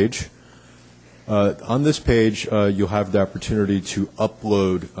documentation page. On this page, you'll have the opportunity to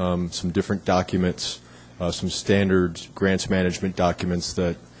upload some different documents, some standard grants management documents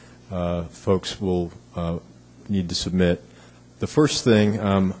that folks will need to submit. The first thing,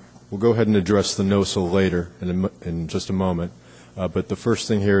 we'll go ahead and address the NOSA later in just a moment, but the first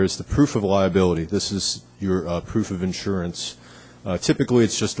thing here is the proof of liability. This is your proof of insurance. Typically,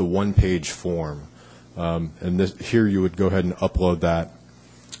 it's just a one-page form, and here you would go ahead and upload that.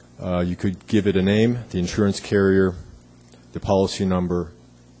 You could give it a name, the insurance carrier, the policy number,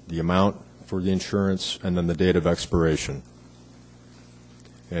 the amount for the insurance, and then the date of expiration.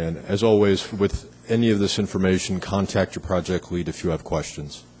 And as always, with any of this information, contact your project lead if you have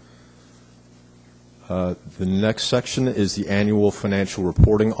questions. The next section is the annual financial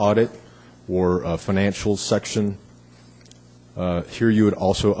reporting audit, or financials section. Here you would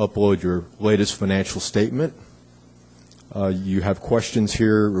also upload your latest financial statement. You have questions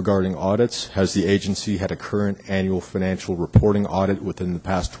here regarding audits. Has the agency had a current annual financial reporting audit within the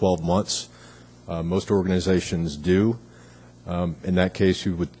past 12 months? Most organizations do. In that case,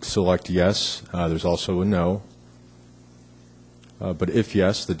 you would select yes. There's also a no. But if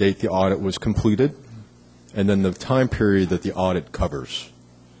yes, the date the audit was completed, and then the time period that the audit covers.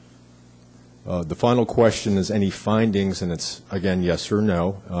 The final question is any findings, and it's, again, yes or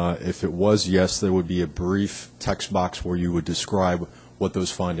no. If it was yes, there would be a brief text box where you would describe what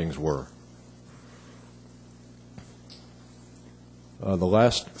those findings were. The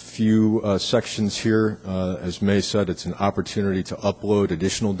last few sections here, as May said, it's an opportunity to upload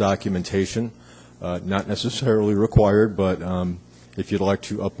additional documentation. Not necessarily required, but if you'd like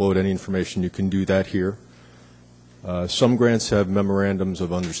to upload any information, you can do that here. Some grants have memorandums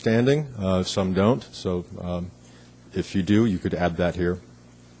of understanding, some don't, so if you do, you could add that here.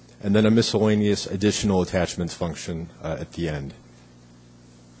 And then a miscellaneous additional attachments function at the end.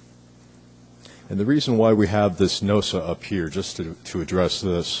 And the reason why we have this NOSA up here, just to address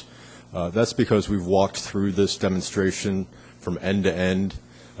this, that's because we've walked through this demonstration from end to end,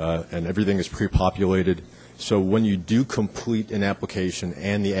 and everything is pre-populated. So when you do complete an application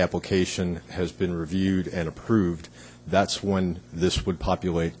and the application has been reviewed and approved, that's when this would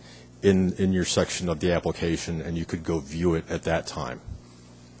populate in your section of the application, and you could go view it at that time.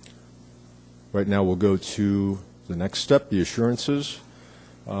 Right now we'll go to the next step, the assurances.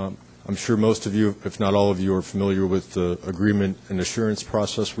 I'm sure most of you, if not all of you, are familiar with the agreement and assurance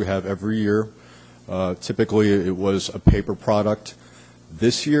process we have every year. Typically it was a paper product.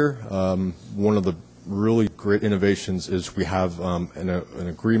 This year, one of the really great innovations is we have an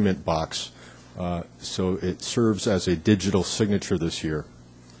agreement box, so it serves as a digital signature this year.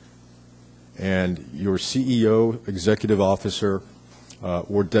 And your CEO, executive officer,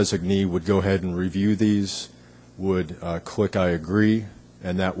 or designee would go ahead and review these, would click I agree,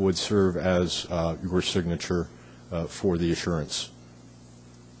 and that would serve as your signature for the assurance.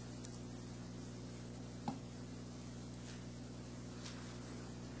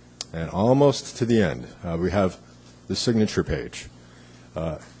 And almost to the end, we have the signature page.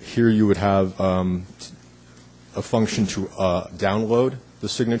 Here you would have a function to download the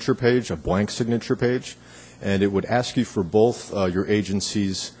signature page, a blank signature page, and it would ask you for both your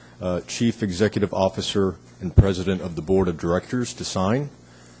agency's Chief Executive Officer and President of the Board of Directors to sign.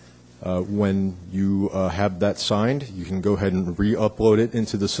 When you have that signed, you can go ahead and re-upload it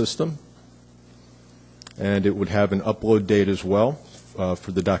into the system. And it would have an upload date as well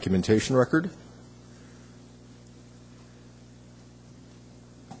for the documentation record.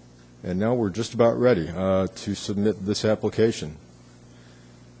 And now we're just about ready to submit this application.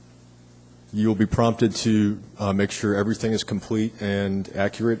 You'll be prompted to make sure everything is complete and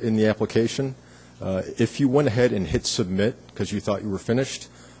accurate in the application. If you went ahead and hit submit because you thought you were finished,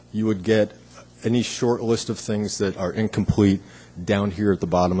 you would get any short list of things that are incomplete down here at the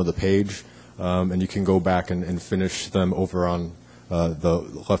bottom of the page, and you can go back and finish them over on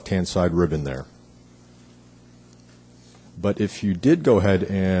the left-hand side ribbon there. But if you did go ahead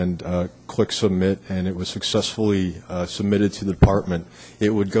and click submit and it was successfully submitted to the department,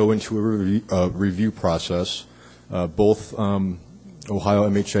 it would go into a review process. Both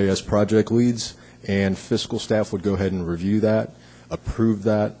OhioMHAS project leads and fiscal staff would go ahead and review that, approve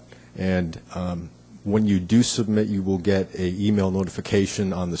that, and when you do submit, you will get an email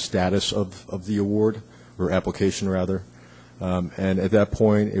notification on the status of the award, or application rather. And at that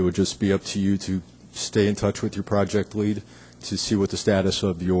point, it would just be up to you to stay in touch with your project lead to see what the status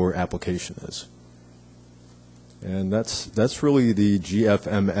of your application is. And that's really the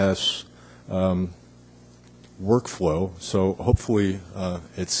GFMS workflow. So hopefully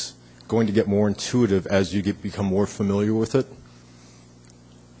it's going to get more intuitive as you become more familiar with it.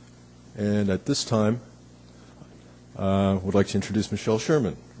 And at this time, I would like to introduce Michelle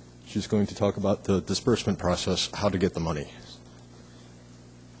Sherman. She's going to talk about the disbursement process, how to get the money.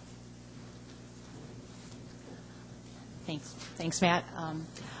 Thanks, Matt. I'm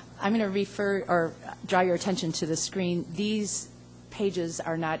going to refer or draw your attention to the screen. These pages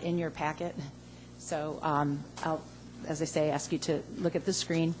are not in your packet, so I'll, as I say, ask you to look at the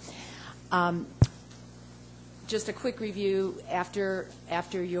screen. Just a quick review. After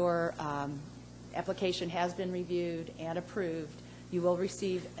your application has been reviewed and approved, you will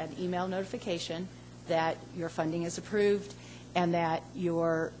receive an email notification that your funding is approved and that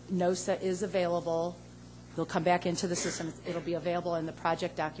your NOSA is available. You'll come back into the system. It'll be available in the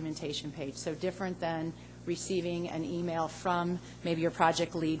project documentation page. So different than receiving an email from maybe your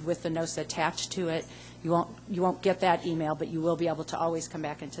project lead with the NOSA attached to it. You won't get that email, but you will be able to always come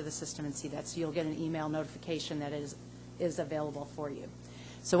back into the system and see that. So you'll get an email notification that is available for you.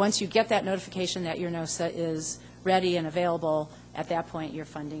 So once you get that notification that your NOSA is ready and available, at that point your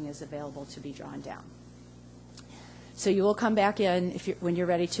funding is available to be drawn down. So you will come back in when you're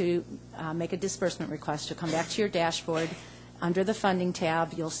ready to make a disbursement request. You'll come back to your dashboard. Under the funding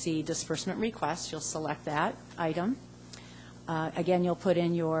tab, you'll see disbursement request. You'll select that item. Again, you'll put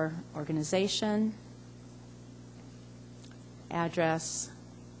in your organization, address,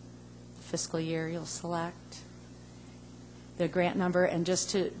 fiscal year you'll select, the grant number, and just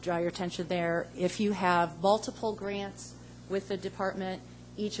to draw your attention there, if you have multiple grants with the department,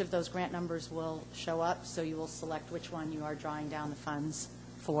 each of those grant numbers will show up, so you will select which one you are drawing down the funds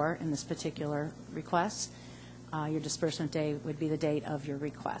for in this particular request. Your disbursement day would be the date of your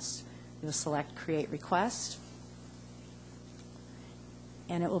request. You'll select Create Request,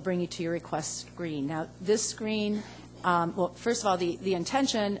 and it will bring you to your request screen. Now, this screen, well, first of all, the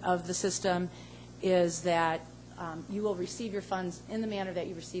intention of the system is that you will receive your funds in the manner that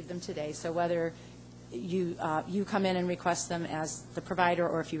you received them today. So whether you come in and request them as the provider,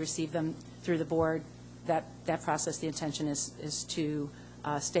 or if you receive them through the board, that process, the intention is to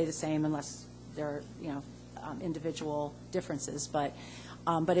stay the same unless there are individual differences. But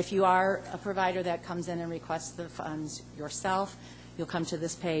if you are a provider that comes in and requests the funds yourself, you'll come to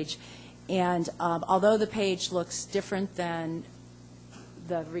this page. And although the page looks different than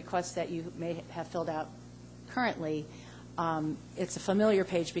the request that you may have filled out currently, it's a familiar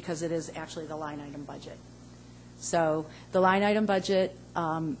page because it is actually the line item budget. So the line item budget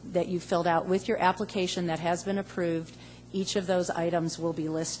that you filled out with your application that has been approved, each of those items will be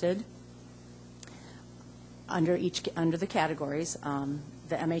listed under the categories, the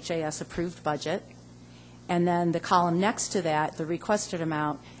MHAS approved budget, and then the column next to that, the requested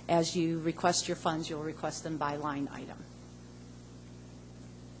amount. As you request your funds, you'll request them by line item.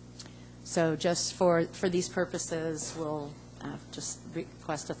 So just for these purposes, we'll just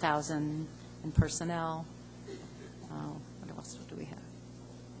request $1,000 in personnel. What else do we have?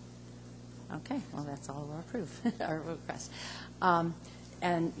 Okay, well, that's all we'll approve, our request.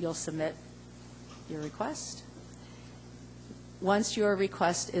 And you'll submit your request. Once your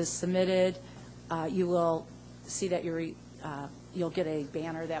request is submitted, you will see that you'll get a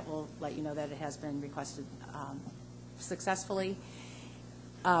banner that will let you know that it has been requested successfully.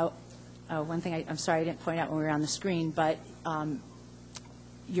 One thing, I'm sorry I didn't point out when we were on the screen, but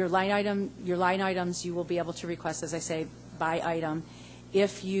your line items, you will be able to request, as I say, by item.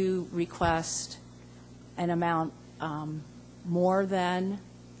 If you request an amount more than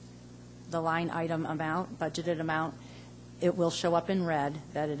the line item amount, budgeted amount, it will show up in red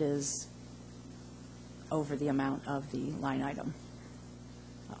that it is over the amount of the line item.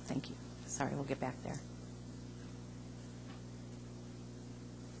 Oh, thank you. Sorry, we'll get back there.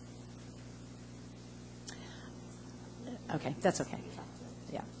 Okay, that's okay.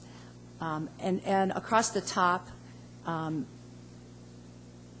 Yeah. And across the top,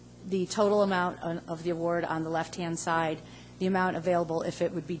 the total amount of the award on the left-hand side, the amount available, if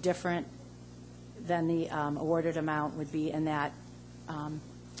it would be different than the awarded amount, would be in that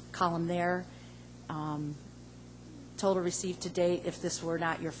column there. Total received to date, if this were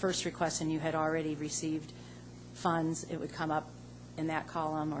not your first request and you had already received funds, it would come up in that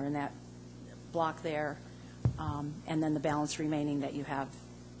column or in that block there. And then the balance remaining that you have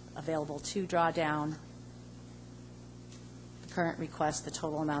available to draw down, the current request, the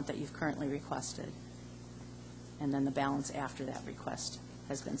total amount that you've currently requested, and then the balance after that request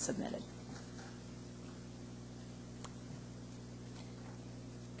has been submitted.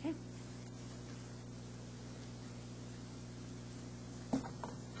 Okay.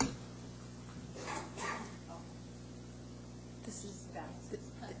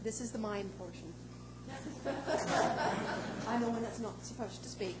 This is the mine portion. I'm the one that's not supposed to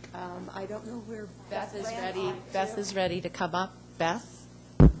speak. I don't know where Beth is ready. Beth is ready to come up. Beth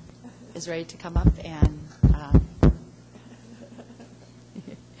is ready to come up and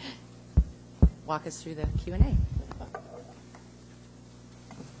walk us through the Q&A.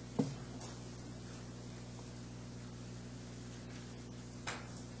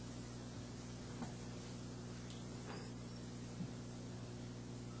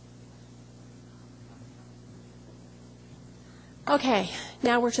 Okay,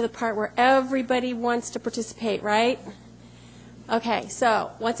 now we're to the part where everybody wants to participate, right? Okay,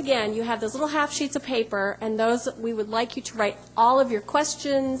 so once again, you have those little half sheets of paper, and those we would like you to write all of your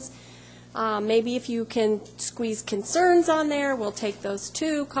questions. Maybe if you can squeeze concerns on there, we'll take those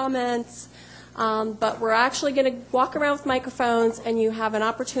too, comments. But we're actually going to walk around with microphones, and you have an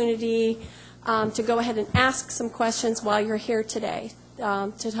opportunity to go ahead and ask some questions while you're here today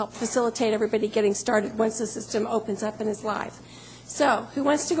to help facilitate everybody getting started once the system opens up and is live. So, who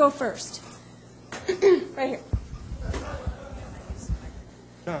wants to go first? Right here.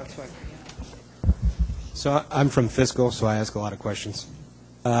 No, it's fine. So I'm from fiscal, so I ask a lot of questions.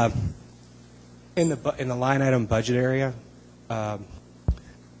 In the line item budget area, kind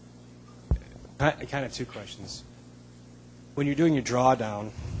of two questions. When you're doing your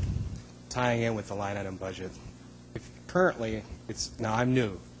drawdown, tying in with the line item budget, if currently now I'm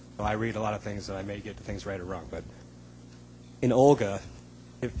new, so I read a lot of things and I may get things right or wrong, but in Olga,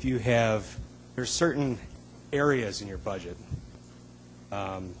 if you have, there's certain areas in your budget,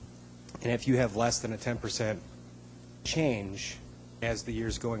 and if you have less than a 10% change as the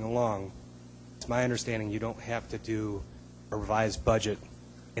year's going along, it's my understanding you don't have to do a revised budget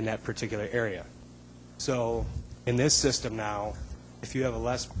in that particular area. So in this system now, if you have a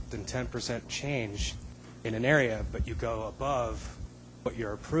less than 10% change in an area, but you go above what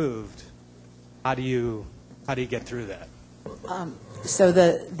you're approved, how do you get through that? So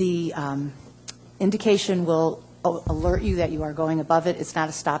the indication will alert you that you are going above it. It's not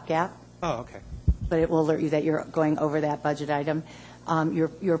a stopgap. Oh, okay. But it will alert you that you're going over that budget item.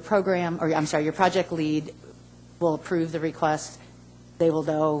 Your program, or I'm sorry, your project lead will approve the request. They will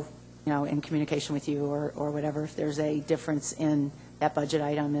know, in communication with you or whatever, if there's a difference in that budget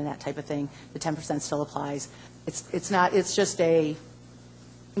item and that type of thing, the 10% still applies. It's just in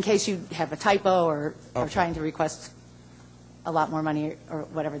case you have a typo or are trying to request a lot more money or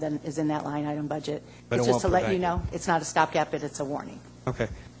whatever than is in that line item budget. But it's it just won't to let you prevent know. It's not a stopgap, but it's a warning. Okay.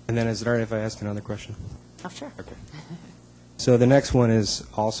 And then is it all right if I ask another question? Oh, sure. Okay. So the next one is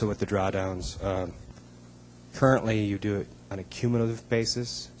also with the drawdowns. Currently, you do it on a cumulative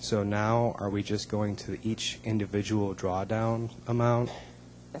basis. So now, are we just going to each individual drawdown amount?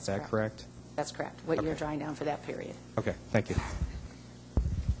 That's Is that correct? That's correct. What you're drawing down for that period. Okay. Thank you.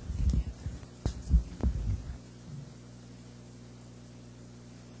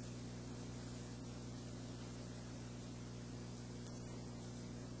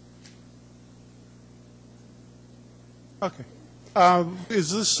 Okay.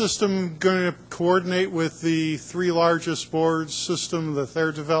 Is this system going to coordinate with the three largest boards system that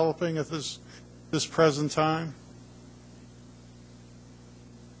they're developing at this present time?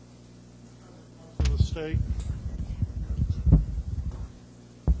 The state?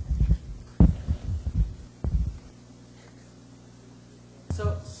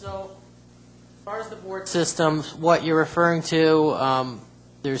 So, as far as the board systems, what you're referring to,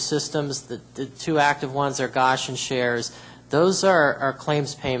 there's systems, the two active ones are Gosh and Shares. Those are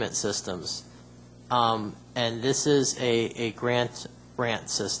claims payment systems. And this is a grant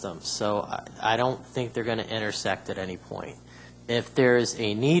system. So I don't think they're going to intersect at any point. If there's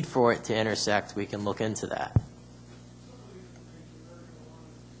a need for it to intersect, we can look into that.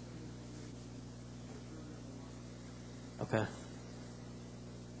 Okay.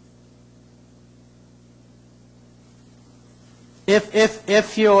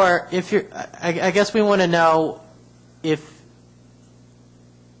 If you're, I guess we want to know if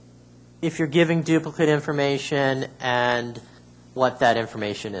you're giving duplicate information and what that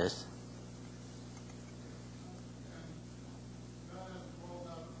information is.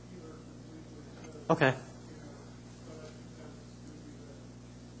 Okay.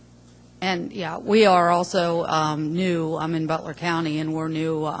 And, yeah, we are also new. I'm in Butler County, and we're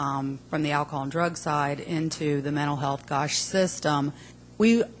new from the alcohol and drug side into the mental health GOSH system.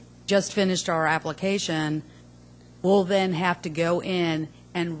 We just finished our application. We'll then have to go in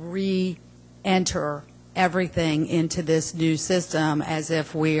and re-enter everything into this new system as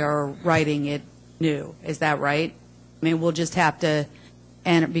if we are writing it new. Is that right? I mean, we'll just have to,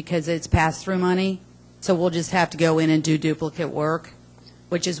 and because it's pass-through money, so we'll just have to go in and do duplicate work,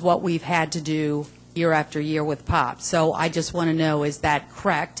 which is what we've had to do year after year with POP. So I just want to know, is that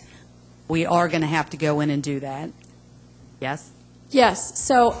correct? We are going to have to go in and do that. Yes? Yes.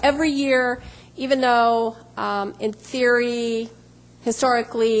 So every year, even though in theory,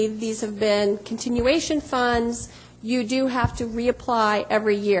 historically, these have been continuation funds, you do have to reapply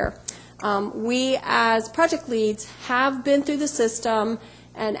every year. We, as project leads, have been through the system,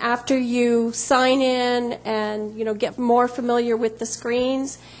 and after you sign in and get more familiar with the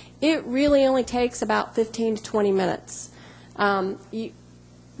screens, it really only takes about 15 to 20 minutes.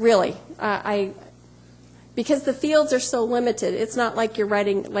 Because the fields are so limited, it's not like you're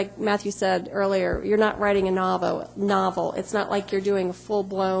writing, like Matthew said earlier, you're not writing a novel. It's not like you're doing a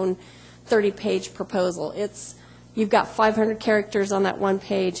full-blown 30-page proposal. You've got 500 characters on that one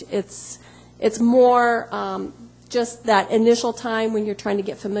page. It's more just that initial time when you're trying to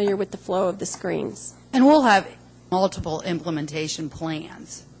get familiar with the flow of the screens. And we'll have multiple implementation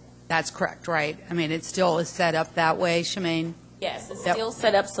plans. That's correct, right? I mean, it still is set up that way, Shemaine? Yes, it's still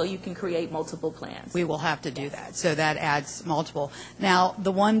set up so you can create multiple plans. We will have to do that, so that adds multiple. Now,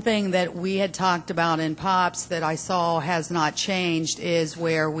 the one thing that we had talked about in POPs that I saw has not changed is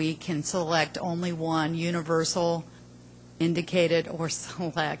where we can select only one universal, indicated, or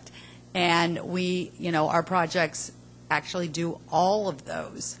select. And we, our projects actually do all of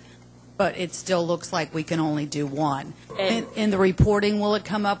those, but it still looks like we can only do one. In the reporting, will it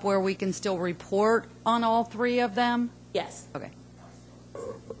come up where we can still report on all three of them? Yes. Okay.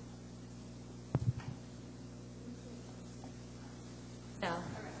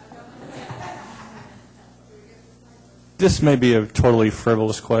 This may be a totally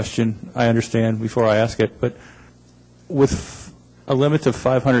frivolous question, I understand, before I ask it, but with a limit of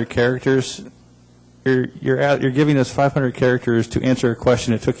 500 characters, you're giving us 500 characters to answer a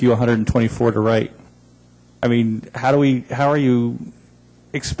question it took you 124 to write. I mean, how are you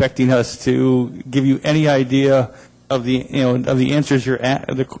expecting us to give you any idea of the answers of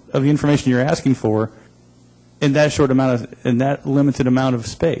the information you're asking for in that in that limited amount of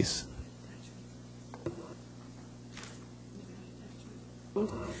space?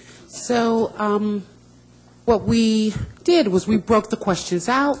 So what we did was we broke the questions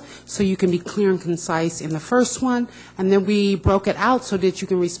out so you can be clear and concise in the first one, and then we broke it out so that you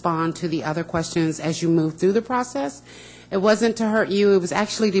can respond to the other questions as you move through the process. It wasn't to hurt you. It was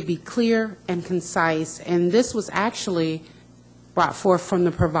actually to be clear and concise, and this was actually brought forth from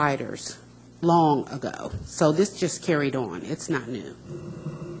the providers long ago. So this just carried on. It's not new.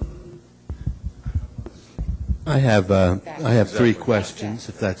 I have three questions,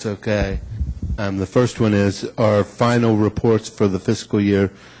 if that's okay. The first one is, are final reports for the fiscal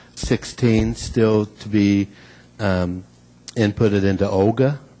year 16 still to be inputted into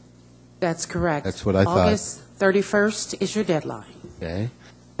Olga? That's correct. That's what I thought. August 31st is your deadline. Okay.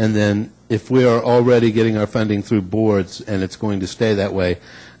 And then if we are already getting our funding through boards and it's going to stay that way,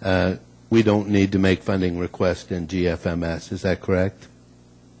 we don't need to make funding requests in GFMS. Is that correct?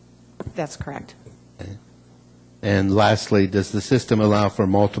 That's correct. Okay. And lastly, does the system allow for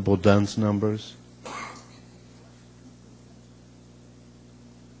multiple DUNS numbers?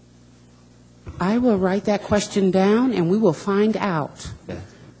 I will write that question down, and we will find out. Okay.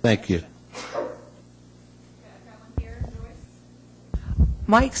 Thank you.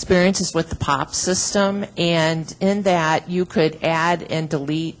 My experience is with the POP system, and in that you could add and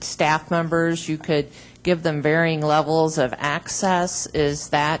delete staff members. You could give them varying levels of access. Is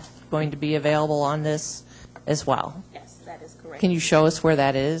that going to be available on this as well? Yes, that is correct. Can you show us where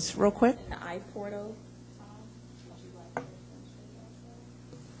that is real quick? The iPortal.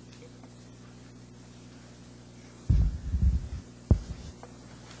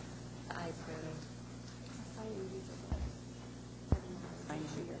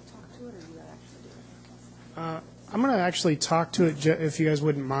 I'm going to actually talk to it, if you guys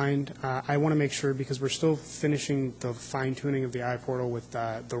wouldn't mind. I want to make sure, because we're still finishing the fine-tuning of the iPortal with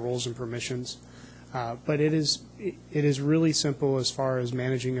the roles and permissions. But it is really simple as far as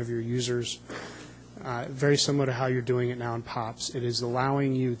managing of your users, very similar to how you're doing it now in POPs. It is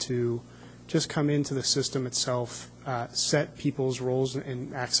allowing you to just come into the system itself, set people's roles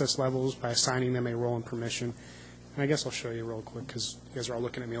and access levels by assigning them a role and permission. And I guess I'll show you real quick, because you guys are all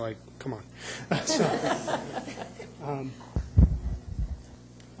looking at me like, come on. And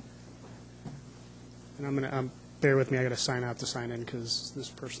I'm going to bear with me. I got to sign out to sign in, because this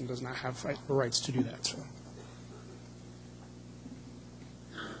person does not have rights to do that. So.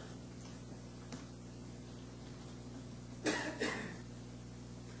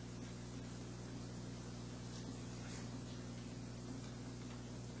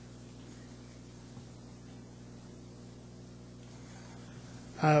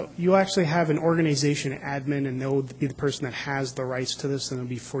 You actually have an organization admin, and they'll be the person that has the rights to this, and it'll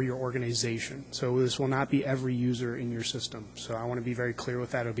be for your organization. So this will not be every user in your system. So I want to be very clear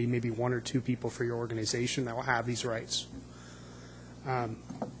with that. It'll be maybe 1 or 2 people for your organization that will have these rights.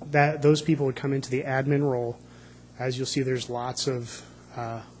 Those people would come into the admin role. As you'll see, there's lots of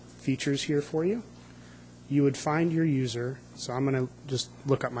features here for you. You would find your user. So I'm going to just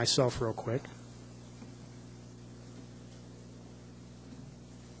look up myself real quick.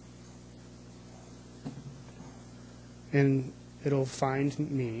 And it'll find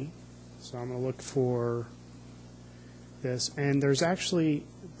me. So I'm going to look for this. And there's actually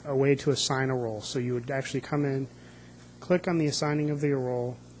a way to assign a role. So you would actually come in, click on the assigning of the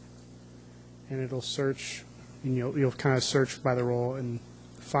role, and it'll search, and you'll kind of search by the role and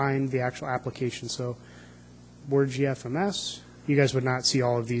find the actual application. So Word GFMS. You guys would not see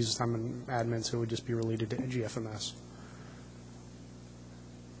all of these. I'm an admin, so it would just be related to GFMS.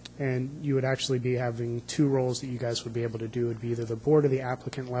 And you would actually be having 2 roles that you guys would be able to do. It would be either the board or the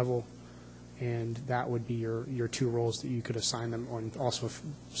applicant level, and that would be your 2 roles that you could assign them on. Also,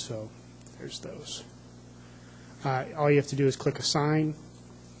 so there's those. All you have to do is click Assign.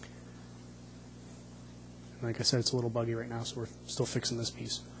 Like I said, it's a little buggy right now, so we're still fixing this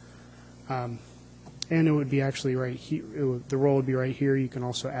piece. And it would be actually right here. The role would be right here. You can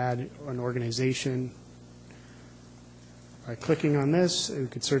also add an organization. By clicking on this, you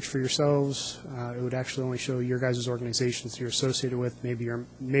could search for yourselves. It would actually only show your guys' organizations that you're associated with. Maybe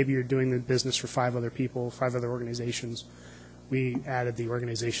you're doing the business for 5 other people, 5 other organizations. We added the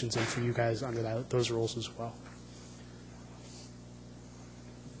organizations in for you guys under those roles as well.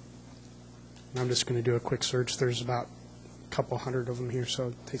 And I'm just going to do a quick search. There's about a couple hundred of them here, so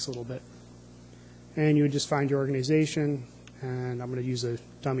it takes a little bit. And you would just find your organization, and I'm going to use a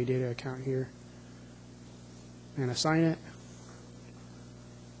dummy data account here, and assign it,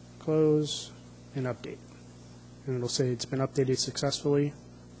 close, and update. And it'll say it's been updated successfully.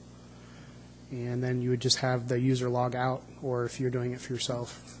 And then you would just have the user log out, or if you're doing it for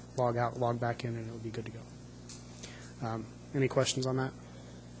yourself, log out, log back in, and it'll be good to go. Any questions on that?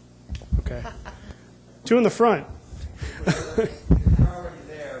 Okay. 2 in the front.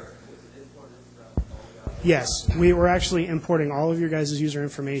 Yes, we were actually importing all of your guys' user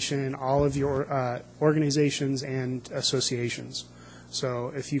information, all of your organizations and associations.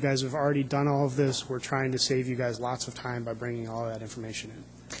 So if you guys have already done all of this, we're trying to save you guys lots of time by bringing all of that information in.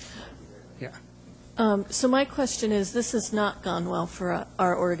 Yeah. So my question is, this has not gone well for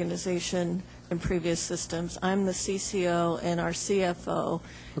our organization in previous systems. I'm the CCO and our CFO.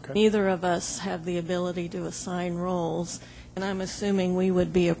 Okay. Neither of us have the ability to assign roles, and I'm assuming we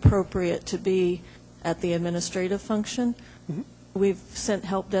would be appropriate to be at the administrative function. Mm-hmm. We've sent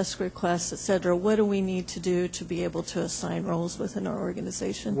help desk requests, et cetera. What do we need to do to be able to assign roles within our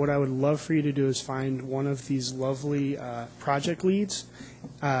organization? What I would love for you to do is find one of these lovely project leads.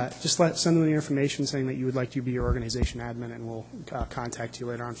 Just send them the information saying that you would like to be your organization admin, and we'll contact you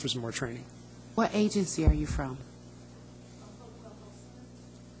later on for some more training. What agency are you from?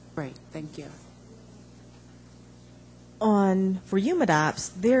 Great, thank you. For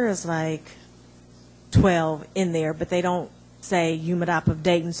UMADOPS, there is like 12 in there, but they don't say UMADOP of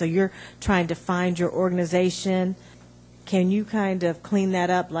Dayton, so you're trying to find your organization can you kind of clean that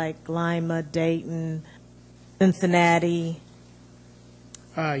up like Lima, Dayton, Cincinnati?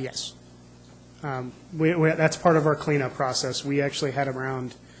 Yes. That's part of our cleanup process. We actually had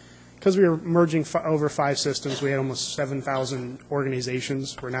around, because we were merging over 5 systems, we had almost 7,000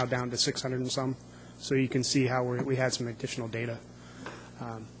 organizations. We're now down to 600 and some. So you can see how we had some additional data.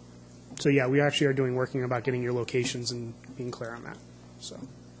 So yeah, we actually are working about getting your locations and being clear on that. So.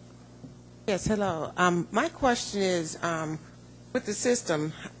 Yes, hello. My question is, with the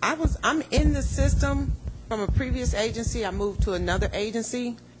system, I'm in the system from a previous agency. I moved to another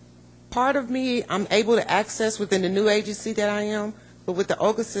agency. Part of me, I'm able to access within the new agency that I am, but with the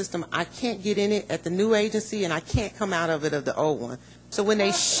OGA system, I can't get in it at the new agency, and I can't come out of it of the old one. So when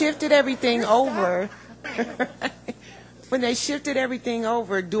they shifted everything over,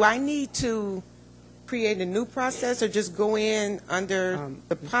 do I need to create a new process or just go in under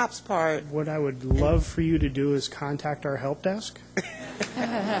the POPs part? What I would love for you to do is contact our help desk.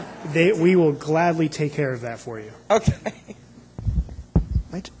 We will gladly take care of that for you. Okay.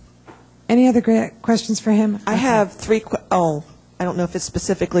 Any other questions for him? I have 3. I don't know if it's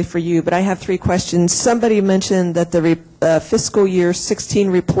specifically for you, but I have 3 questions. Somebody mentioned that the fiscal year 16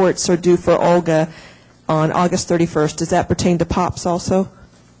 reports are due for Olga on August 31st. Does that pertain to POPs also?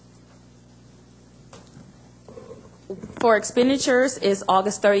 For expenditures is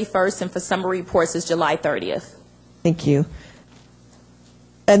August 31st, and for summary reports is July 30th. Thank you.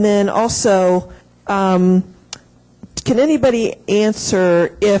 And then also, can anybody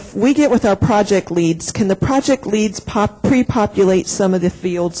answer, if we get with our project leads, can the project leads pre-populate some of the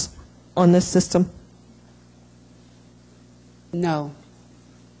fields on this system? No.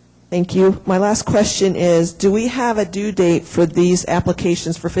 Thank you. My last question is, do we have a due date for these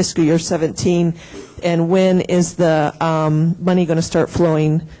applications for fiscal year 17, and when is the money going to start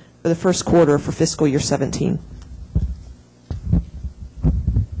flowing for the first quarter for fiscal year 17?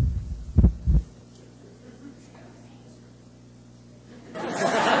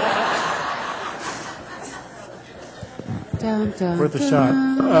 Worth a shot.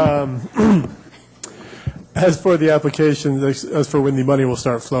 As for the applications, as for when the money will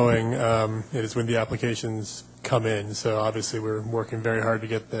start flowing, it is when the applications come in. So obviously we're working very hard to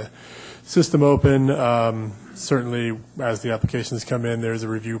get the system open. Certainly as the applications come in, there's a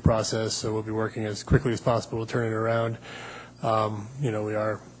review process, so we'll be working as quickly as possible to turn it around.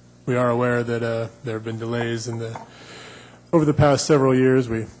 We are aware that there have been delays over the past several years.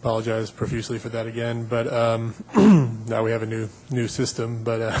 We apologize profusely for that again, but now we have a new system.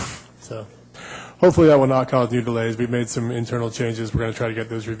 But so hopefully that will not cause new delays. We've made some internal changes. We're going to try to get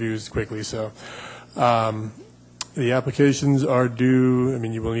those reviews quickly. So the applications are due. I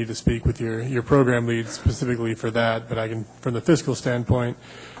mean, you will need to speak with your program lead specifically for that. But from the fiscal standpoint,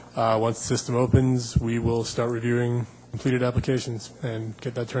 once the system opens, we will start reviewing completed applications and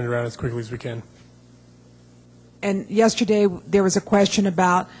get that turned around as quickly as we can. And yesterday there was a question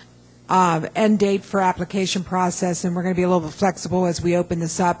about end date for application process, and we're going to be a little bit flexible as we open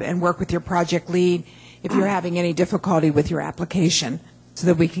this up and work with your project lead if you're having any difficulty with your application so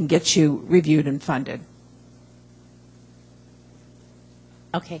that we can get you reviewed and funded.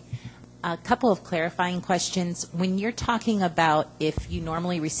 Okay. A couple of clarifying questions. When you're talking about if you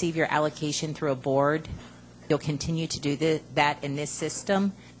normally receive your allocation through a board, you'll continue to do that in this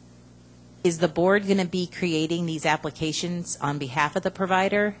system. Is the board going to be creating these applications on behalf of the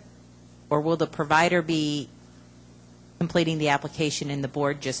provider, or will the provider be completing the application and the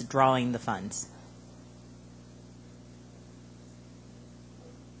board just drawing the funds?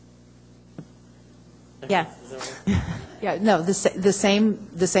 Yeah. Yeah, no, the same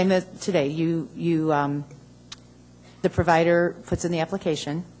as today. The provider puts in the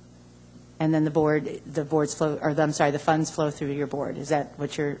application, and then the funds flow through your board. Is that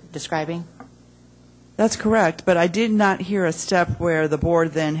what you're describing? That's correct, but I did not hear a step where the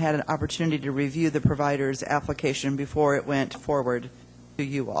board then had an opportunity to review the provider's application before it went forward to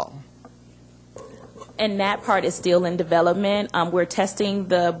you all. And that part is still in development. We're testing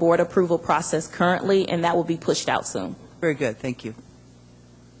the board approval process currently, and that will be pushed out soon. Very good. Thank you.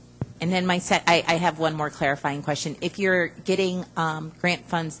 And then I have one more clarifying question. If you're getting grant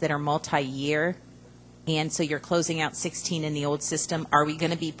funds that are multi-year, and so you're closing out 16 in the old system, are we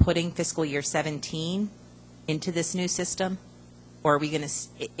going to be putting fiscal year 17 into this new system? Or are we going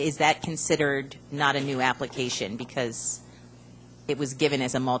to, is that considered not a new application because it was given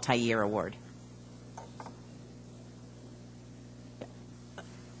as a multi-year award?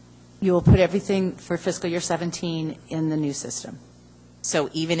 You will put everything for fiscal year 17 in the new system.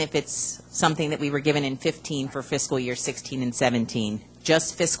 So even if it's something that we were given in 15 for fiscal year 16 and 17,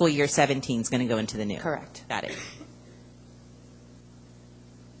 just fiscal year 17 is going to go into the new? Correct. Got it.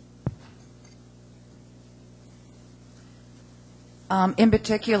 In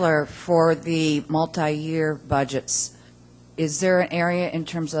particular, for the multi-year budgets, is there an area in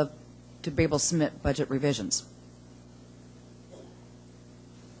terms of to be able to submit budget revisions?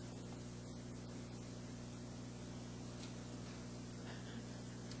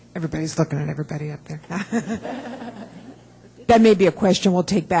 Everybody's looking at everybody up there. That may be a question we'll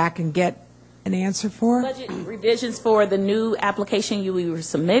take back and get an answer for. Budget revisions for the new application you were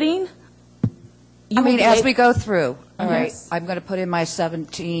submitting? I mean, as we go through, all right, Yes. I'm going to put in my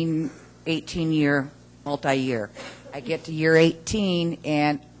 17, 18-year, multi-year. I get to year 18,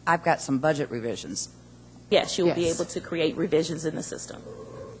 and I've got some budget revisions. Yes, you will be Yes. able to create revisions in the system.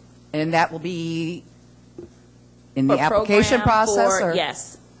 And that will be in the For application program, process? for- or-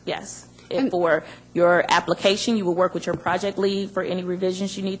 Yes, yes. And for your application, you will work with your project lead for any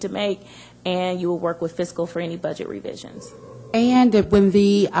revisions you need to make, and you will work with fiscal for any budget revisions. And when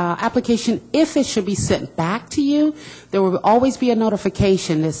the application, if it should be sent back to you, there will always be a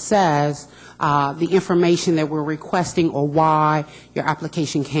notification that says the information that we're requesting or why your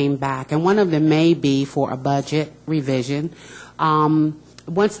application came back. And one of them may be for a budget revision.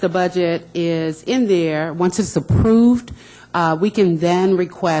 Once the budget is in there, once it's approved, we can then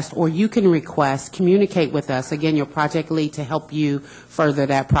request, or you can request, communicate with us, again, your project lead, to help you further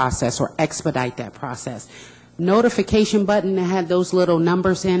that process or expedite that process. Notification button that had those little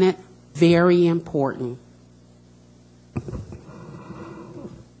numbers in it, very important.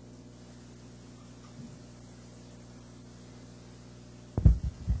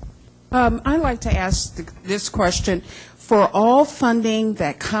 I'd like to ask this question. For all funding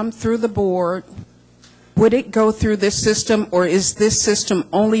that come through the board, would it go through this system, or is this system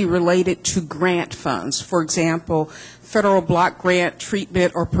only related to grant funds? For example, federal block grant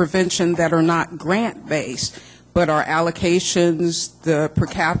treatment or prevention that are not grant-based, but are allocations, the per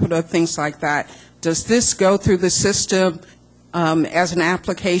capita, things like that. Does this go through the system as an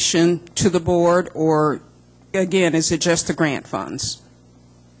application to the board, or, again, is it just the grant funds?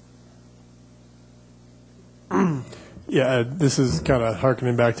 Yeah, this is kind of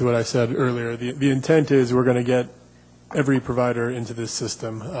harkening back to what I said earlier. The intent is we're going to get every provider into this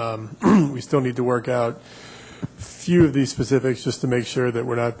system. We still need to work out a few of these specifics just to make sure that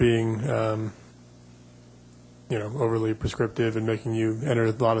we're not being, overly prescriptive and making you enter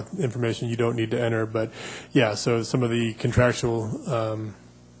a lot of information you don't need to enter. But yeah, so some of the contractual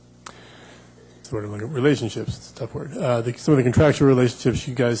relationships, it's a tough word. Some of the contractual relationships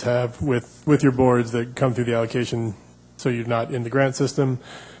you guys have with your boards that come through the allocation, so you're not in the grant system,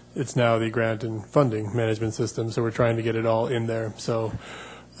 it's now the grant and funding management system, so we're trying to get it all in there. So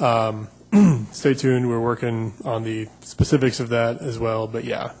stay tuned, we're working on the specifics of that as well, but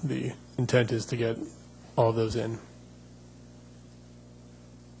yeah, the intent is to get all of those in.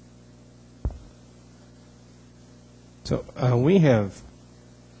 So we have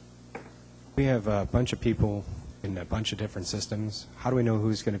a bunch of people in a bunch of different systems. How do we know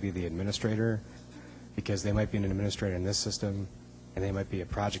who's going to be the administrator? Because they might be an administrator in this system, and they might be a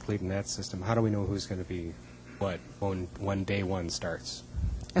project lead in that system. How do we know who's going to be what when day one starts?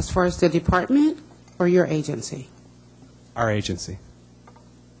 As far as the department or your agency? Our agency.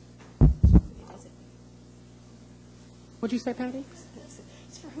 What'd you say, Patty?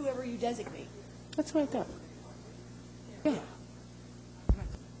 It's for whoever you designate. That's what I thought. Yeah.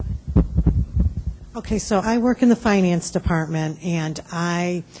 Okay, so I work in the finance department, and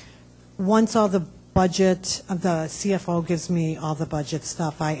once all the budget, the CFO gives me all the budget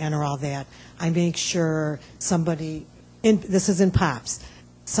stuff, I enter all that. I make sure this is in POPs,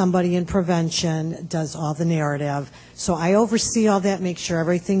 somebody in prevention does all the narrative. So I oversee all that, make sure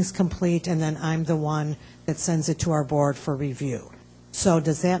everything's complete, and then I'm the one that sends it to our board for review. So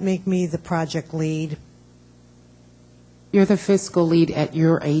does that make me the project lead? You're the fiscal lead at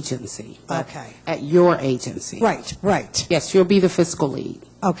your agency. Okay. At your agency. Right, right. Yes, you'll be the fiscal lead.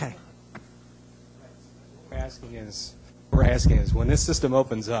 Okay. We're asking is when this system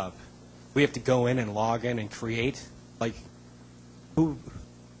opens up, we have to go in and log in and create, do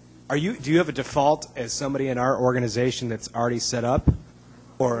you have a default as somebody in our organization that's already set up,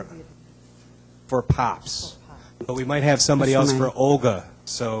 or for POPs? But we might have somebody else for Olga.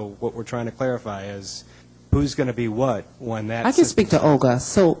 So what we're trying to clarify is who's going to be what when that. I can speak to Olga.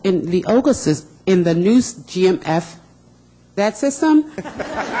 So in the Olga system, in the new GMF, that system,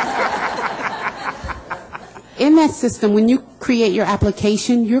 in that system, when you create your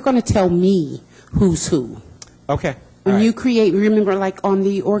application, you're going to tell me who's who. Okay. When you create, remember, like on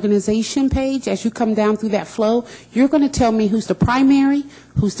the organization page, as you come down through that flow, you're going to tell me who's the primary,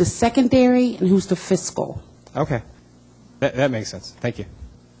 who's the secondary, and who's the fiscal. Okay. That makes sense. Thank you.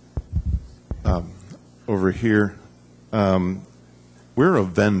 Over here, we're a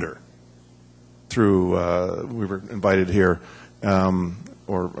vendor through, we were invited here,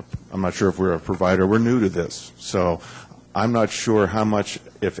 or I'm not sure if we're a provider. We're new to this. So I'm not sure how much,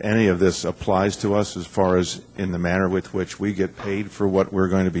 if any of this applies to us as far as in the manner with which we get paid for what we're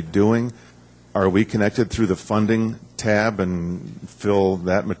going to be doing. Are we connected through the funding tab and fill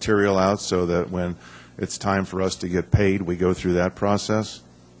that material out so that when it's time for us to get paid, we go through that process?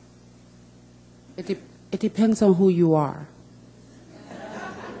 It depends on who you are.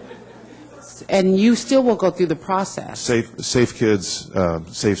 And you still will go through the process. Safe kids,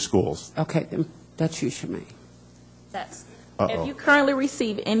 safe schools. Okay, then that's you, Shemaine. That's, Uh-oh. if you currently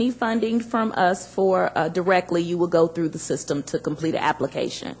receive any funding from us for directly, you will go through the system to complete an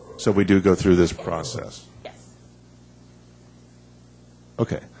application. So we do go through this process. Yes.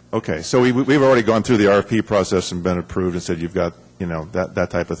 Okay. So we've already gone through the RFP process and been approved and said you've got, that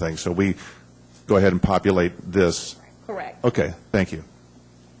type of thing. So we go ahead and populate this. Correct. Okay, thank you.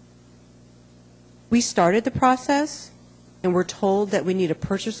 We started the process, and we're told that we need a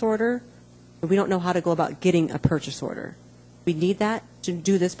purchase order, but we don't know how to go about getting a purchase order. We need that to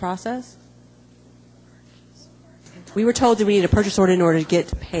do this process? We were told that we need a purchase order in order to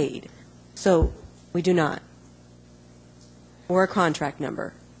get paid. So we do not. Or a contract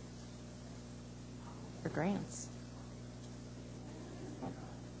number. For grants.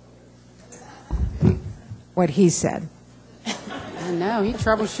 What he said. I know, he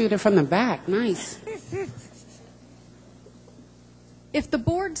troubleshooted from the back. Nice. If the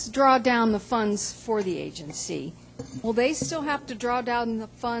boards draw down the funds for the agency, will they still have to draw down the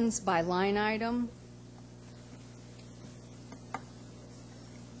funds by line item?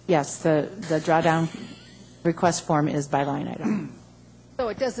 Yes, the drawdown request form is by line item. So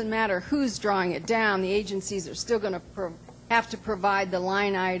it doesn't matter who's drawing it down, the agencies are still going to have to provide the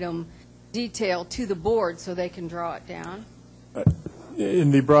line item detail to the board so they can draw it down?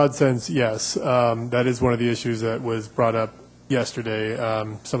 In the broad sense, yes. That is one of the issues that was brought up yesterday.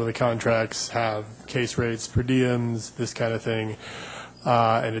 Some of the contracts have case rates, per diems, this kind of thing.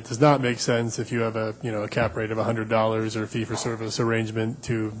 And it does not make sense if you have a cap rate of $100 or a fee-for-service arrangement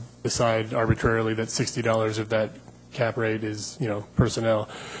to decide arbitrarily that $60 of that cap rate is, personnel.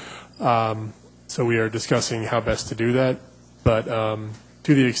 So we are discussing how best to do that. But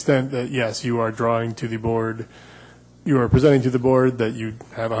to the extent that, yes, you are drawing to the board, you are presenting to the board that you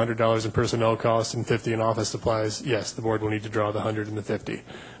have $100 in personnel costs and $50 in office supplies, yes, the board will need to draw the $100 and the $50.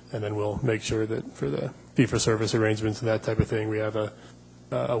 And then we'll make sure that for the fee-for-service arrangements and that type of thing, we have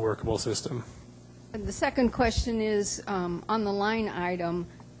a workable system. And the second question is on the line item,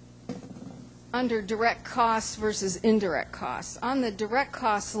 under direct costs versus indirect costs. On the direct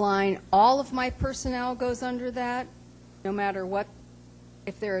costs line, all of my personnel goes under that, no matter what.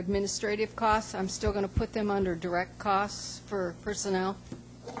 If they're administrative costs, I'm still going to put them under direct costs for personnel.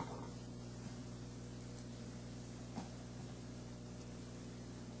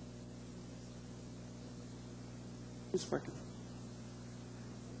 It's working.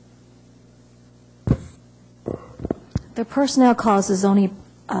 The personnel cost is only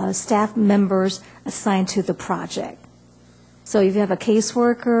staff members assigned to the project. So if you have a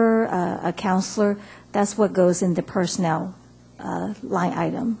caseworker, a counselor, that's what goes in the personnel line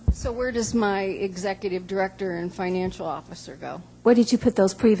item. So where does my executive director and financial officer go? Where did you put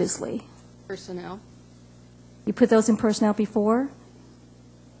those previously? Personnel. You put those in personnel before?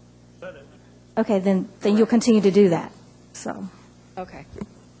 Okay, then you'll continue to do that. So. Okay.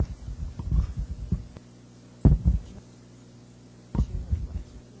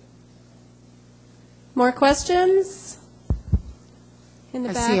 More questions? In the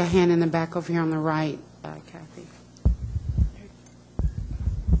I back? see a hand in the back over here on the right, Kathy.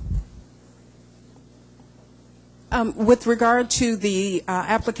 With regard to the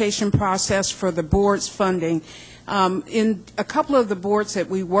application process for the board's funding, in a couple of the boards that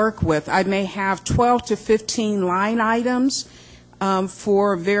we work with, I may have 12 to 15 line items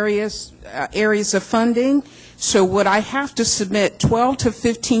for various areas of funding. So would I have to submit 12 to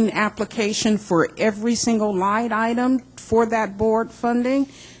 15 application for every single line item for that board funding?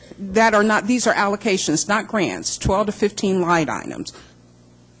 That are not, these are allocations, not grants, 12 to 15 line items.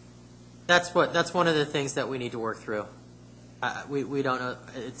 That's one of the things that we need to work through. We don't know.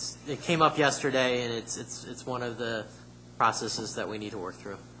 It came up yesterday, and it's one of the processes that we need to work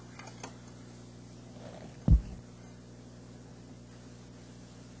through.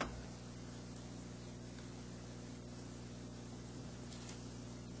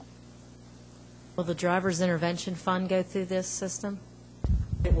 Will the driver's intervention fund go through this system?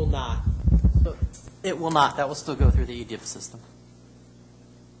 It will not. It will not. That will still go through the EDIP system.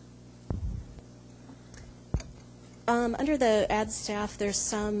 Under the ad staff, there's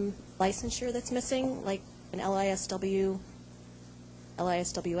some licensure that's missing, like an LISW,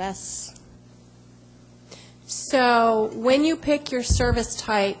 LISWS. So when you pick your service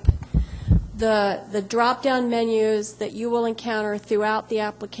type, the drop-down menus that you will encounter throughout the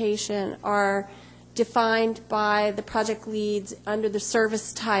application are defined by the project leads under the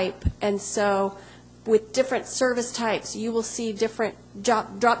service type. And so with different service types, you will see different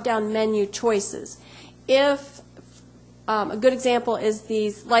drop-down menu choices. If a good example is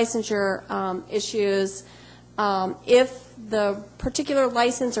these licensure issues, if the particular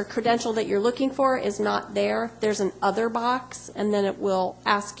license or credential that you're looking for is not there, there's an other box, and then it will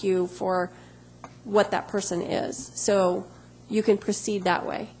ask you for what that person is. So you can proceed that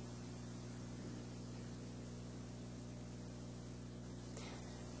way.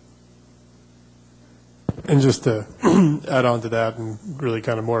 And just to add on to that, and really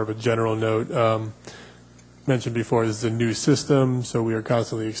kind of more of a general note, mentioned before, this is a new system, so we are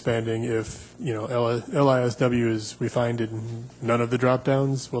constantly expanding. If LISW is refined in none of the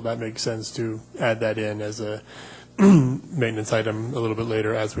drop-downs, well, that makes sense to add that in as a maintenance item a little bit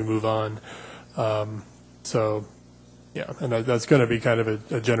later as we move on. So, yeah, and that's going to be kind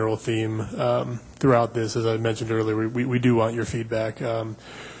of a general theme throughout this. As I mentioned earlier, we do want your feedback.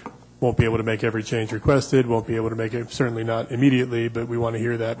 Won't be able to make every change requested, won't be able to make it, certainly not immediately, but we want to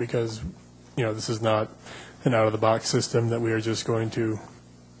hear that because, this is not an out-of-the-box system that we are just going to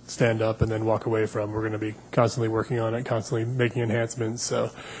stand up and then walk away from. We're going to be constantly working on it, constantly making enhancements.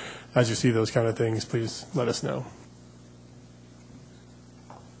 So as you see those kind of things, please let us know.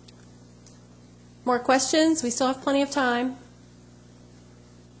 More questions? We still have plenty of time.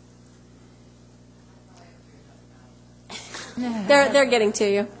 They're getting to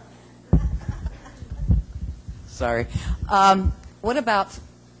you. Sorry. What about,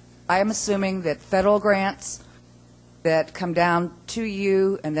 I am assuming that federal grants that come down to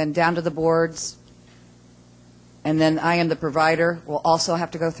you and then down to the boards, and then I am the provider, will also have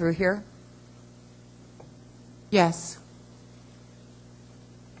to go through here? Yes.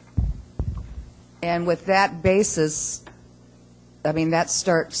 And with that basis, I mean, that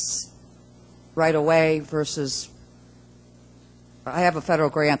starts right away versus, I have a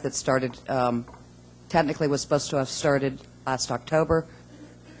federal grant that started, technically was supposed to have started last October.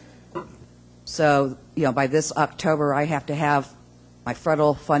 So, by this October, I have to have my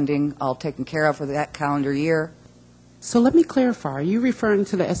federal funding all taken care of for that calendar year. So let me clarify. Are you referring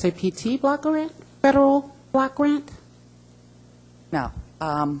to the SAPT block grant, federal block grant? No.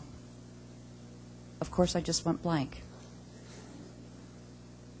 Of course, I just went blank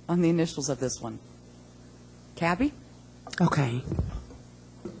on the initials of this one. Cabby? Okay.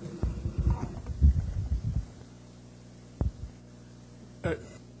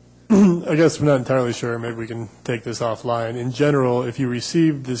 I guess we're not entirely sure. Maybe we can take this offline. In general, if you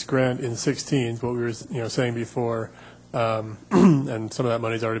received this grant in 16, what we were saying before, and some of that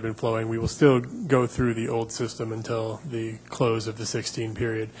money's already been flowing, we will still go through the old system until the close of the 16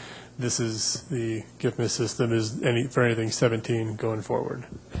 period. This is the GFMS system is for anything 17 going forward.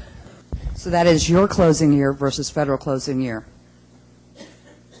 So that is your closing year versus federal closing year.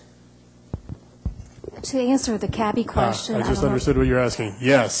 To answer the Cabby question, I just understood what you're asking.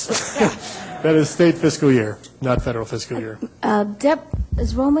 Yes. That is state fiscal year, not federal fiscal year.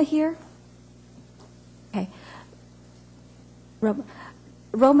 Is Roma here? Okay.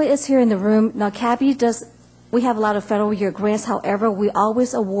 Roma is here in the room. Now, Cabby we have a lot of federal year grants. However, we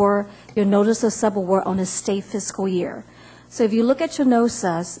always award your notice of subaward on a state fiscal year. So if you look at your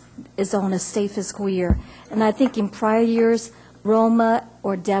NOSAs, it's on a state fiscal year. And I think in prior years, Roma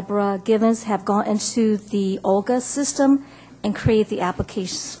or Deborah Givens have gone into the Olga system and created the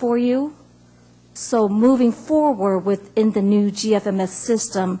applications for you. So moving forward within the new GFMS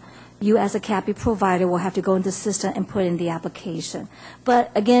system, you as a CAPI provider will have to go into the system and put in the application.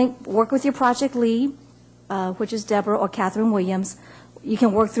 But again, work with your project lead, which is Deborah or Catherine Williams. You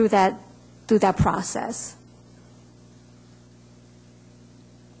can work through that process.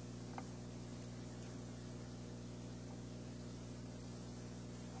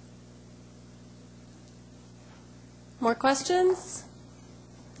 More questions?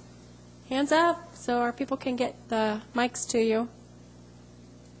 Hands up so our people can get the mics to you.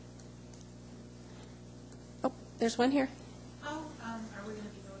 Oh, there's one here. How are we going to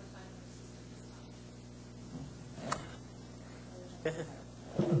be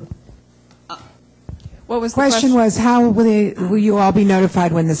notified? What was the question? Was how will you all be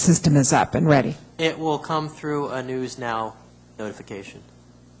notified when the system is up and ready? It will come through a News Now notification.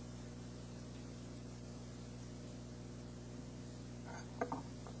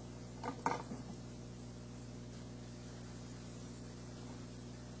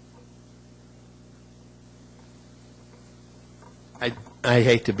 I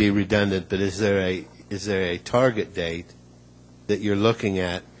hate to be redundant, but is there a target date that you're looking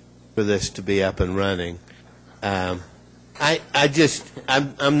at for this to be up and running? I'm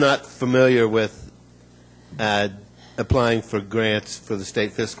not familiar with applying for grants for the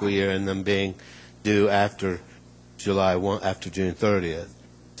state fiscal year and them being due after June 30th.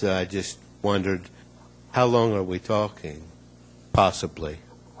 So I just wondered, how long are we talking, possibly?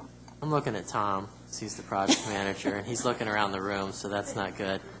 I'm looking at Tom. He's the project manager, and he's looking around the room, so that's not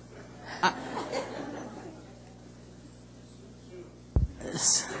good.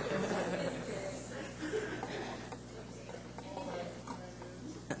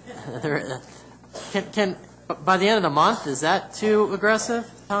 Can by the end of the month, is that too aggressive,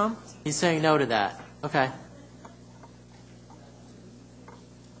 Tom? He's saying no to that. Okay.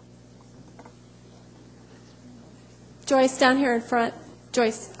 Joyce, down here in front.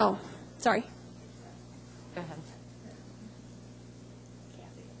 Joyce, oh, sorry. Go ahead.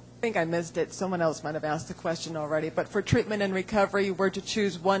 I think I missed it. Someone else might have asked the question already. But for treatment and recovery, we're to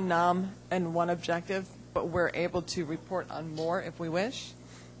choose one NOM and one objective, but we're able to report on more if we wish.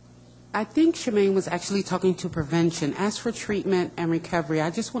 I think Shemaine was actually talking to prevention. As for treatment and recovery, I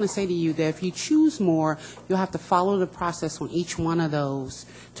just want to say to you that if you choose more, you'll have to follow the process on each one of those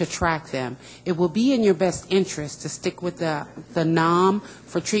to track them. It will be in your best interest to stick with the NOM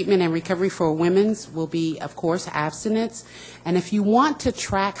for treatment and recovery for women's will be, of course, abstinence. And if you want to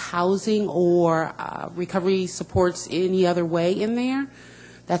track housing or recovery supports any other way in there,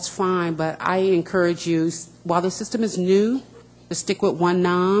 that's fine. But I encourage you, while the system is new, to stick with one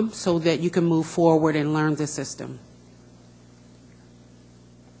NOM so that you can move forward and learn the system.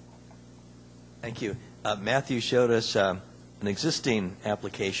 Thank you. Matthew showed us an existing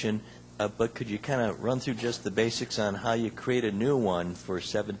application, but could you kind of run through just the basics on how you create a new one for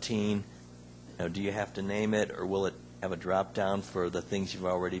 17? Do you have to name it, or will it have a drop-down for the things you've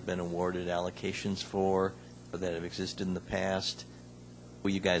already been awarded allocations for or that have existed in the past?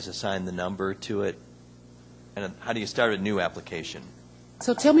 Will you guys assign the number to it? And how do you start a new application?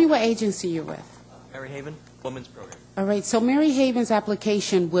 So tell me what agency you're with. Mary Haven, Women's Program. All right, so Mary Haven's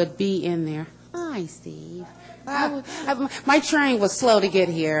application would be in there. Hi, Steve. My train was slow to get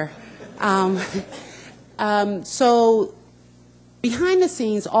here. So behind the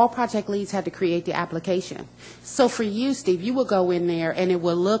scenes, all project leads had to create the application. So for you, Steve, you would go in there and it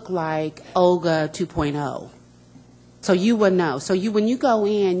would look like OGA 2.0. So you would know. So when you go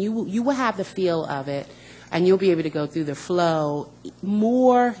in, you will have the feel of it. And you'll be able to go through the flow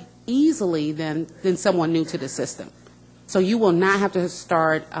more easily than someone new to the system. So you will not have to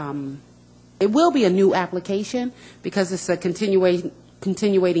start, it will be a new application because it's a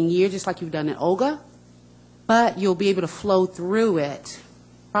continuating year, just like you've done in OGA, but you'll be able to flow through it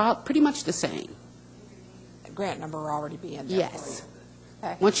pretty much the same. The grant number will already be in there. Yes.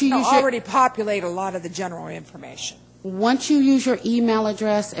 Okay. Once you use already populate a lot of the general information. Once you use your email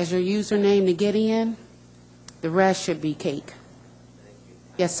address as your username to get in, the rest should be cake.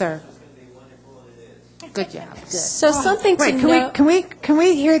 Yes, sir. Good job. Good. So something to note. Can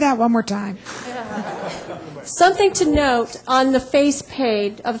we hear that one more time? Something to note on the face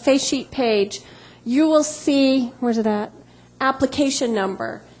sheet page, you will see, where's it at? Application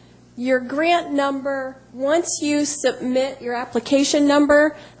number. Your grant number, once you submit your application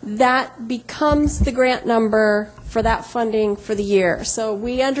number, that becomes the grant number for that funding for the year. So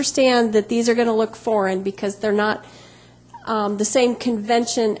we understand that these are going to look foreign because they're not the same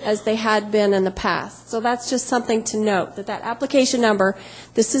convention as they had been in the past. So that's just something to note, that application number,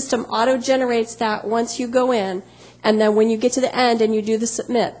 the system auto-generates that once you go in, and then when you get to the end and you do the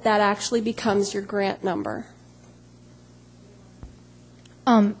submit, that actually becomes your grant number.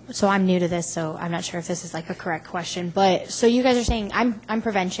 So I'm new to this, so I'm not sure if this is like a correct question. But so you guys are saying I'm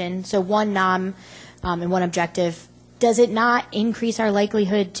prevention, so one NOM and one objective. Does it not increase our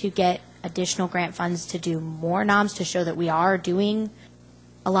likelihood to get additional grant funds to do more NOMs to show that we are doing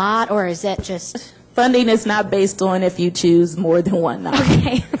a lot, or is that just funding is not based on if you choose more than one NOM?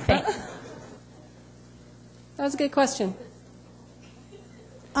 Okay, thanks. That was a good question.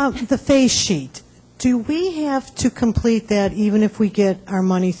 The face sheet. Do we have to complete that even if we get our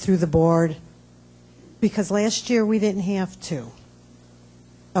money through the board? Because last year we didn't have to.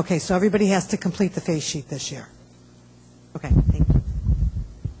 Okay, so everybody has to complete the face sheet this year. Okay, thank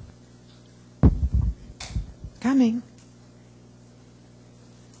you. Coming.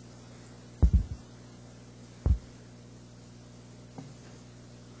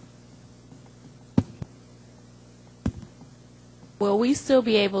 Will we still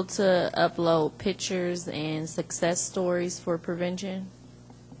be able to upload pictures and success stories for prevention?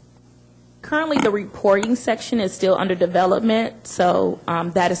 Currently, the reporting section is still under development, so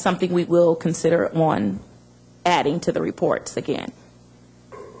that is something we will consider on adding to the reports again.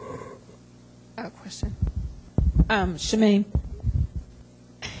 A question. Shemaine.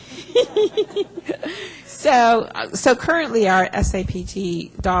 So currently our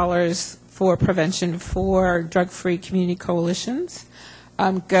SAPT dollars for prevention for drug-free community coalitions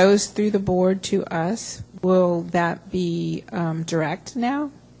goes through the board to us. Will that be direct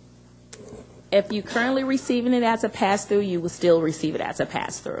now? If you're currently receiving it as a pass-through, you will still receive it as a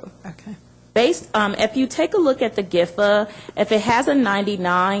pass-through. Okay. If you take a look at the GFA, if it has a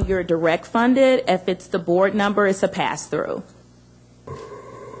 99, you're direct funded. If it's the board number, it's a pass-through.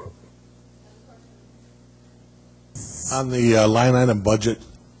 On the line item budget,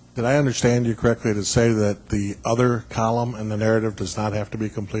 did I understand you correctly to say that the other column in the narrative does not have to be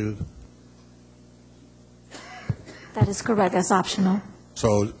completed? That is correct. That's optional.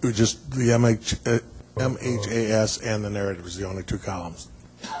 So just the MHAS and the narrative is the only two columns.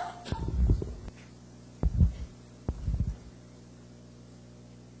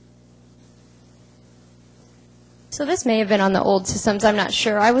 So this may have been on the old systems, I'm not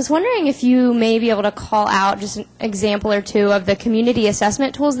sure. I was wondering if you may be able to call out just an example or two of the community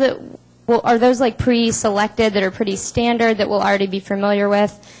assessment tools that are those like pre-selected that are pretty standard that we'll already be familiar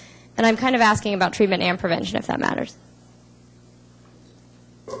with? And I'm kind of asking about treatment and prevention, if that matters.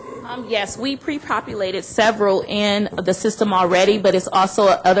 Yes, we pre-populated several in the system already, but it's also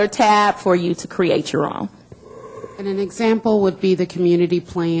another tab for you to create your own. And an example would be the community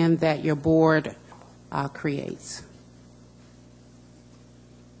plan that your board creates.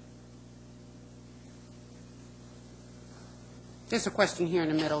 Just a question here in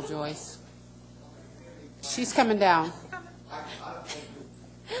the middle, Joyce. She's coming down.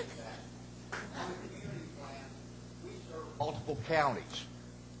 Multiple counties.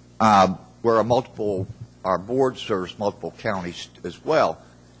 Our board serves multiple counties as well.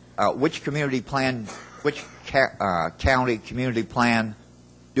 Which community plan, which county community plan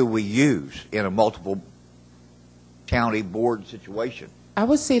do we use in a multiple county board situation? I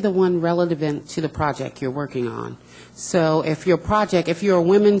would say the one relevant to the project you're working on. So if you're a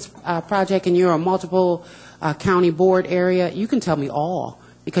women's project and you're a multiple county board area, you can tell me all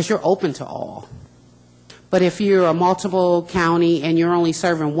because you're open to all. But if you're a multiple county and you're only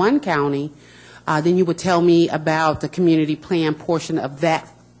serving one county, then you would tell me about the community plan portion of that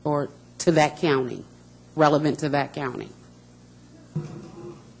or to that county, relevant to that county.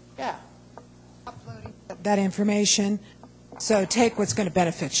 Yeah. That information. So take what's going to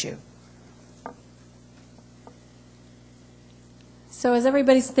benefit you. So as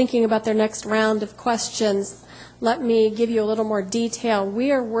everybody's thinking about their next round of questions, let me give you a little more detail.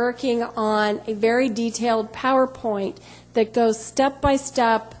 We are working on a very detailed PowerPoint that goes step by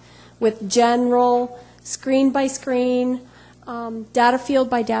step with general, screen by screen, data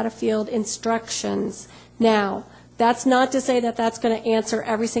field by data field instructions. Now, that's not to say that that's going to answer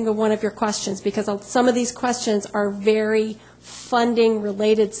every single one of your questions because some of these questions are very funding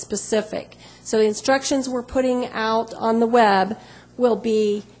related specific. So the instructions we're putting out on the web will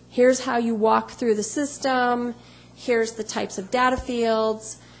be, here's how you walk through the system, here's the types of data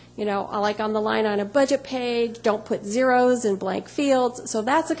fields, you know, like on the line on a budget page, don't put zeros in blank fields. So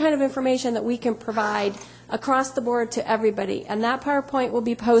that's the kind of information that we can provide across the board to everybody. And that PowerPoint will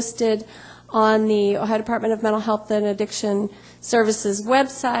be posted on the Ohio Department of Mental Health and Addiction Services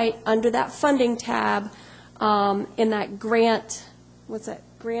website under that funding tab in that grant,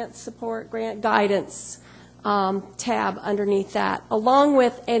 grant support, grant guidance tab underneath that, along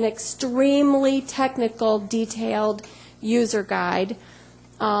with an extremely technical, detailed user guide.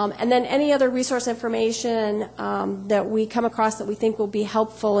 And then any other resource information that we come across that we think will be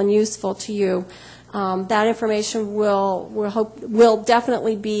helpful and useful to you, that information will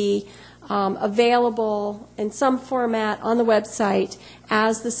definitely be available in some format on the website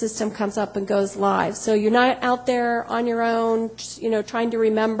as the system comes up and goes live. So you're not out there on your own, you know, trying to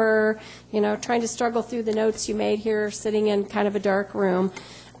remember, you know, trying to struggle through the notes you made here sitting in kind of a dark room.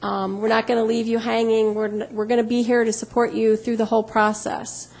 We're not going to leave you hanging. We're going to be here to support you through the whole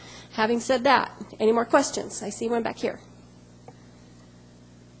process. Having said that, any more questions? I see one back here.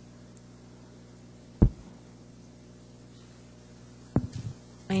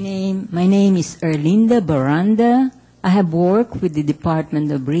 My name is Erlinda Baranda. I have worked with the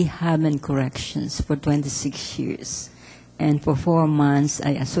Department of Rehab and Corrections for 26 years. And for 4 months,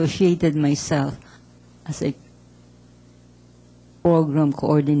 I associated myself as a program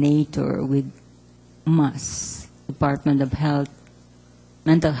coordinator with OhioMHAS, Department of Health,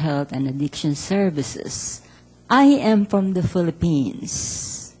 Mental Health and Addiction Services. I am from the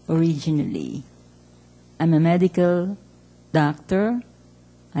Philippines originally. I'm a medical doctor.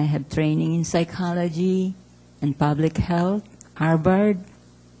 I have training in psychology and public health, Harvard.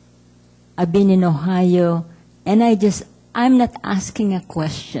 I've been in Ohio, and I'm not asking a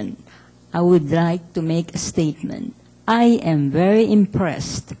question. I would like to make a statement. I am very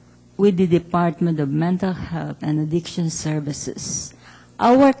impressed with the Department of Mental Health and Addiction Services.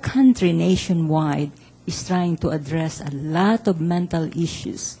 Our country nationwide is trying to address a lot of mental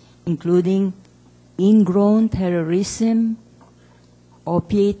issues, including ingrown terrorism,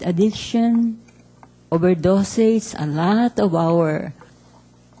 opiate addiction, overdoses. A lot of our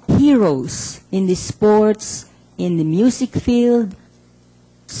heroes in the sports, in the music field,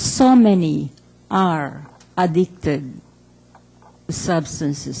 so many are addicted to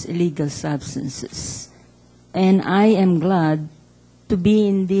substances, illegal substances. And I am glad to be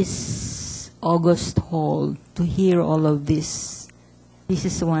in this August hall to hear all of this. This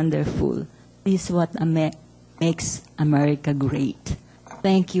is wonderful. This is what makes America great.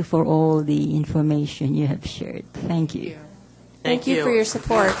 Thank you for all the information you have shared. Thank you. Thank you for your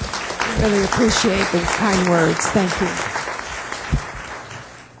support. Really appreciate those kind words. Thank you.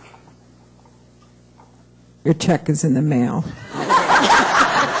 Your check is in the mail.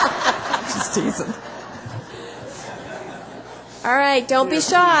 Just teasing. All right, don't be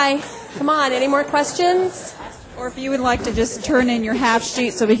shy. Come on, any more questions? Or if you would like to just turn in your half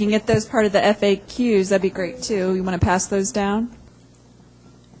sheet so we can get those part of the FAQs, that'd be great too. You want to pass those down?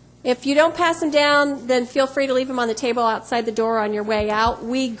 If you don't pass them down, then feel free to leave them on the table outside the door on your way out.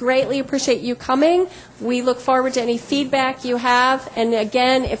 We greatly appreciate you coming. We look forward to any feedback you have. And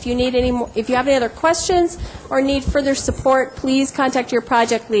again, if you have any other questions or need further support, please contact your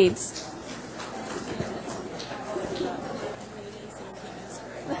project leads.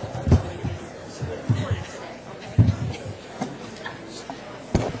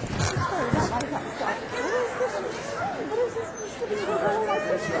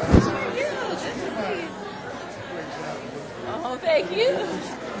 Oh, thank you.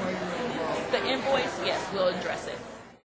 The invoice, yes, we'll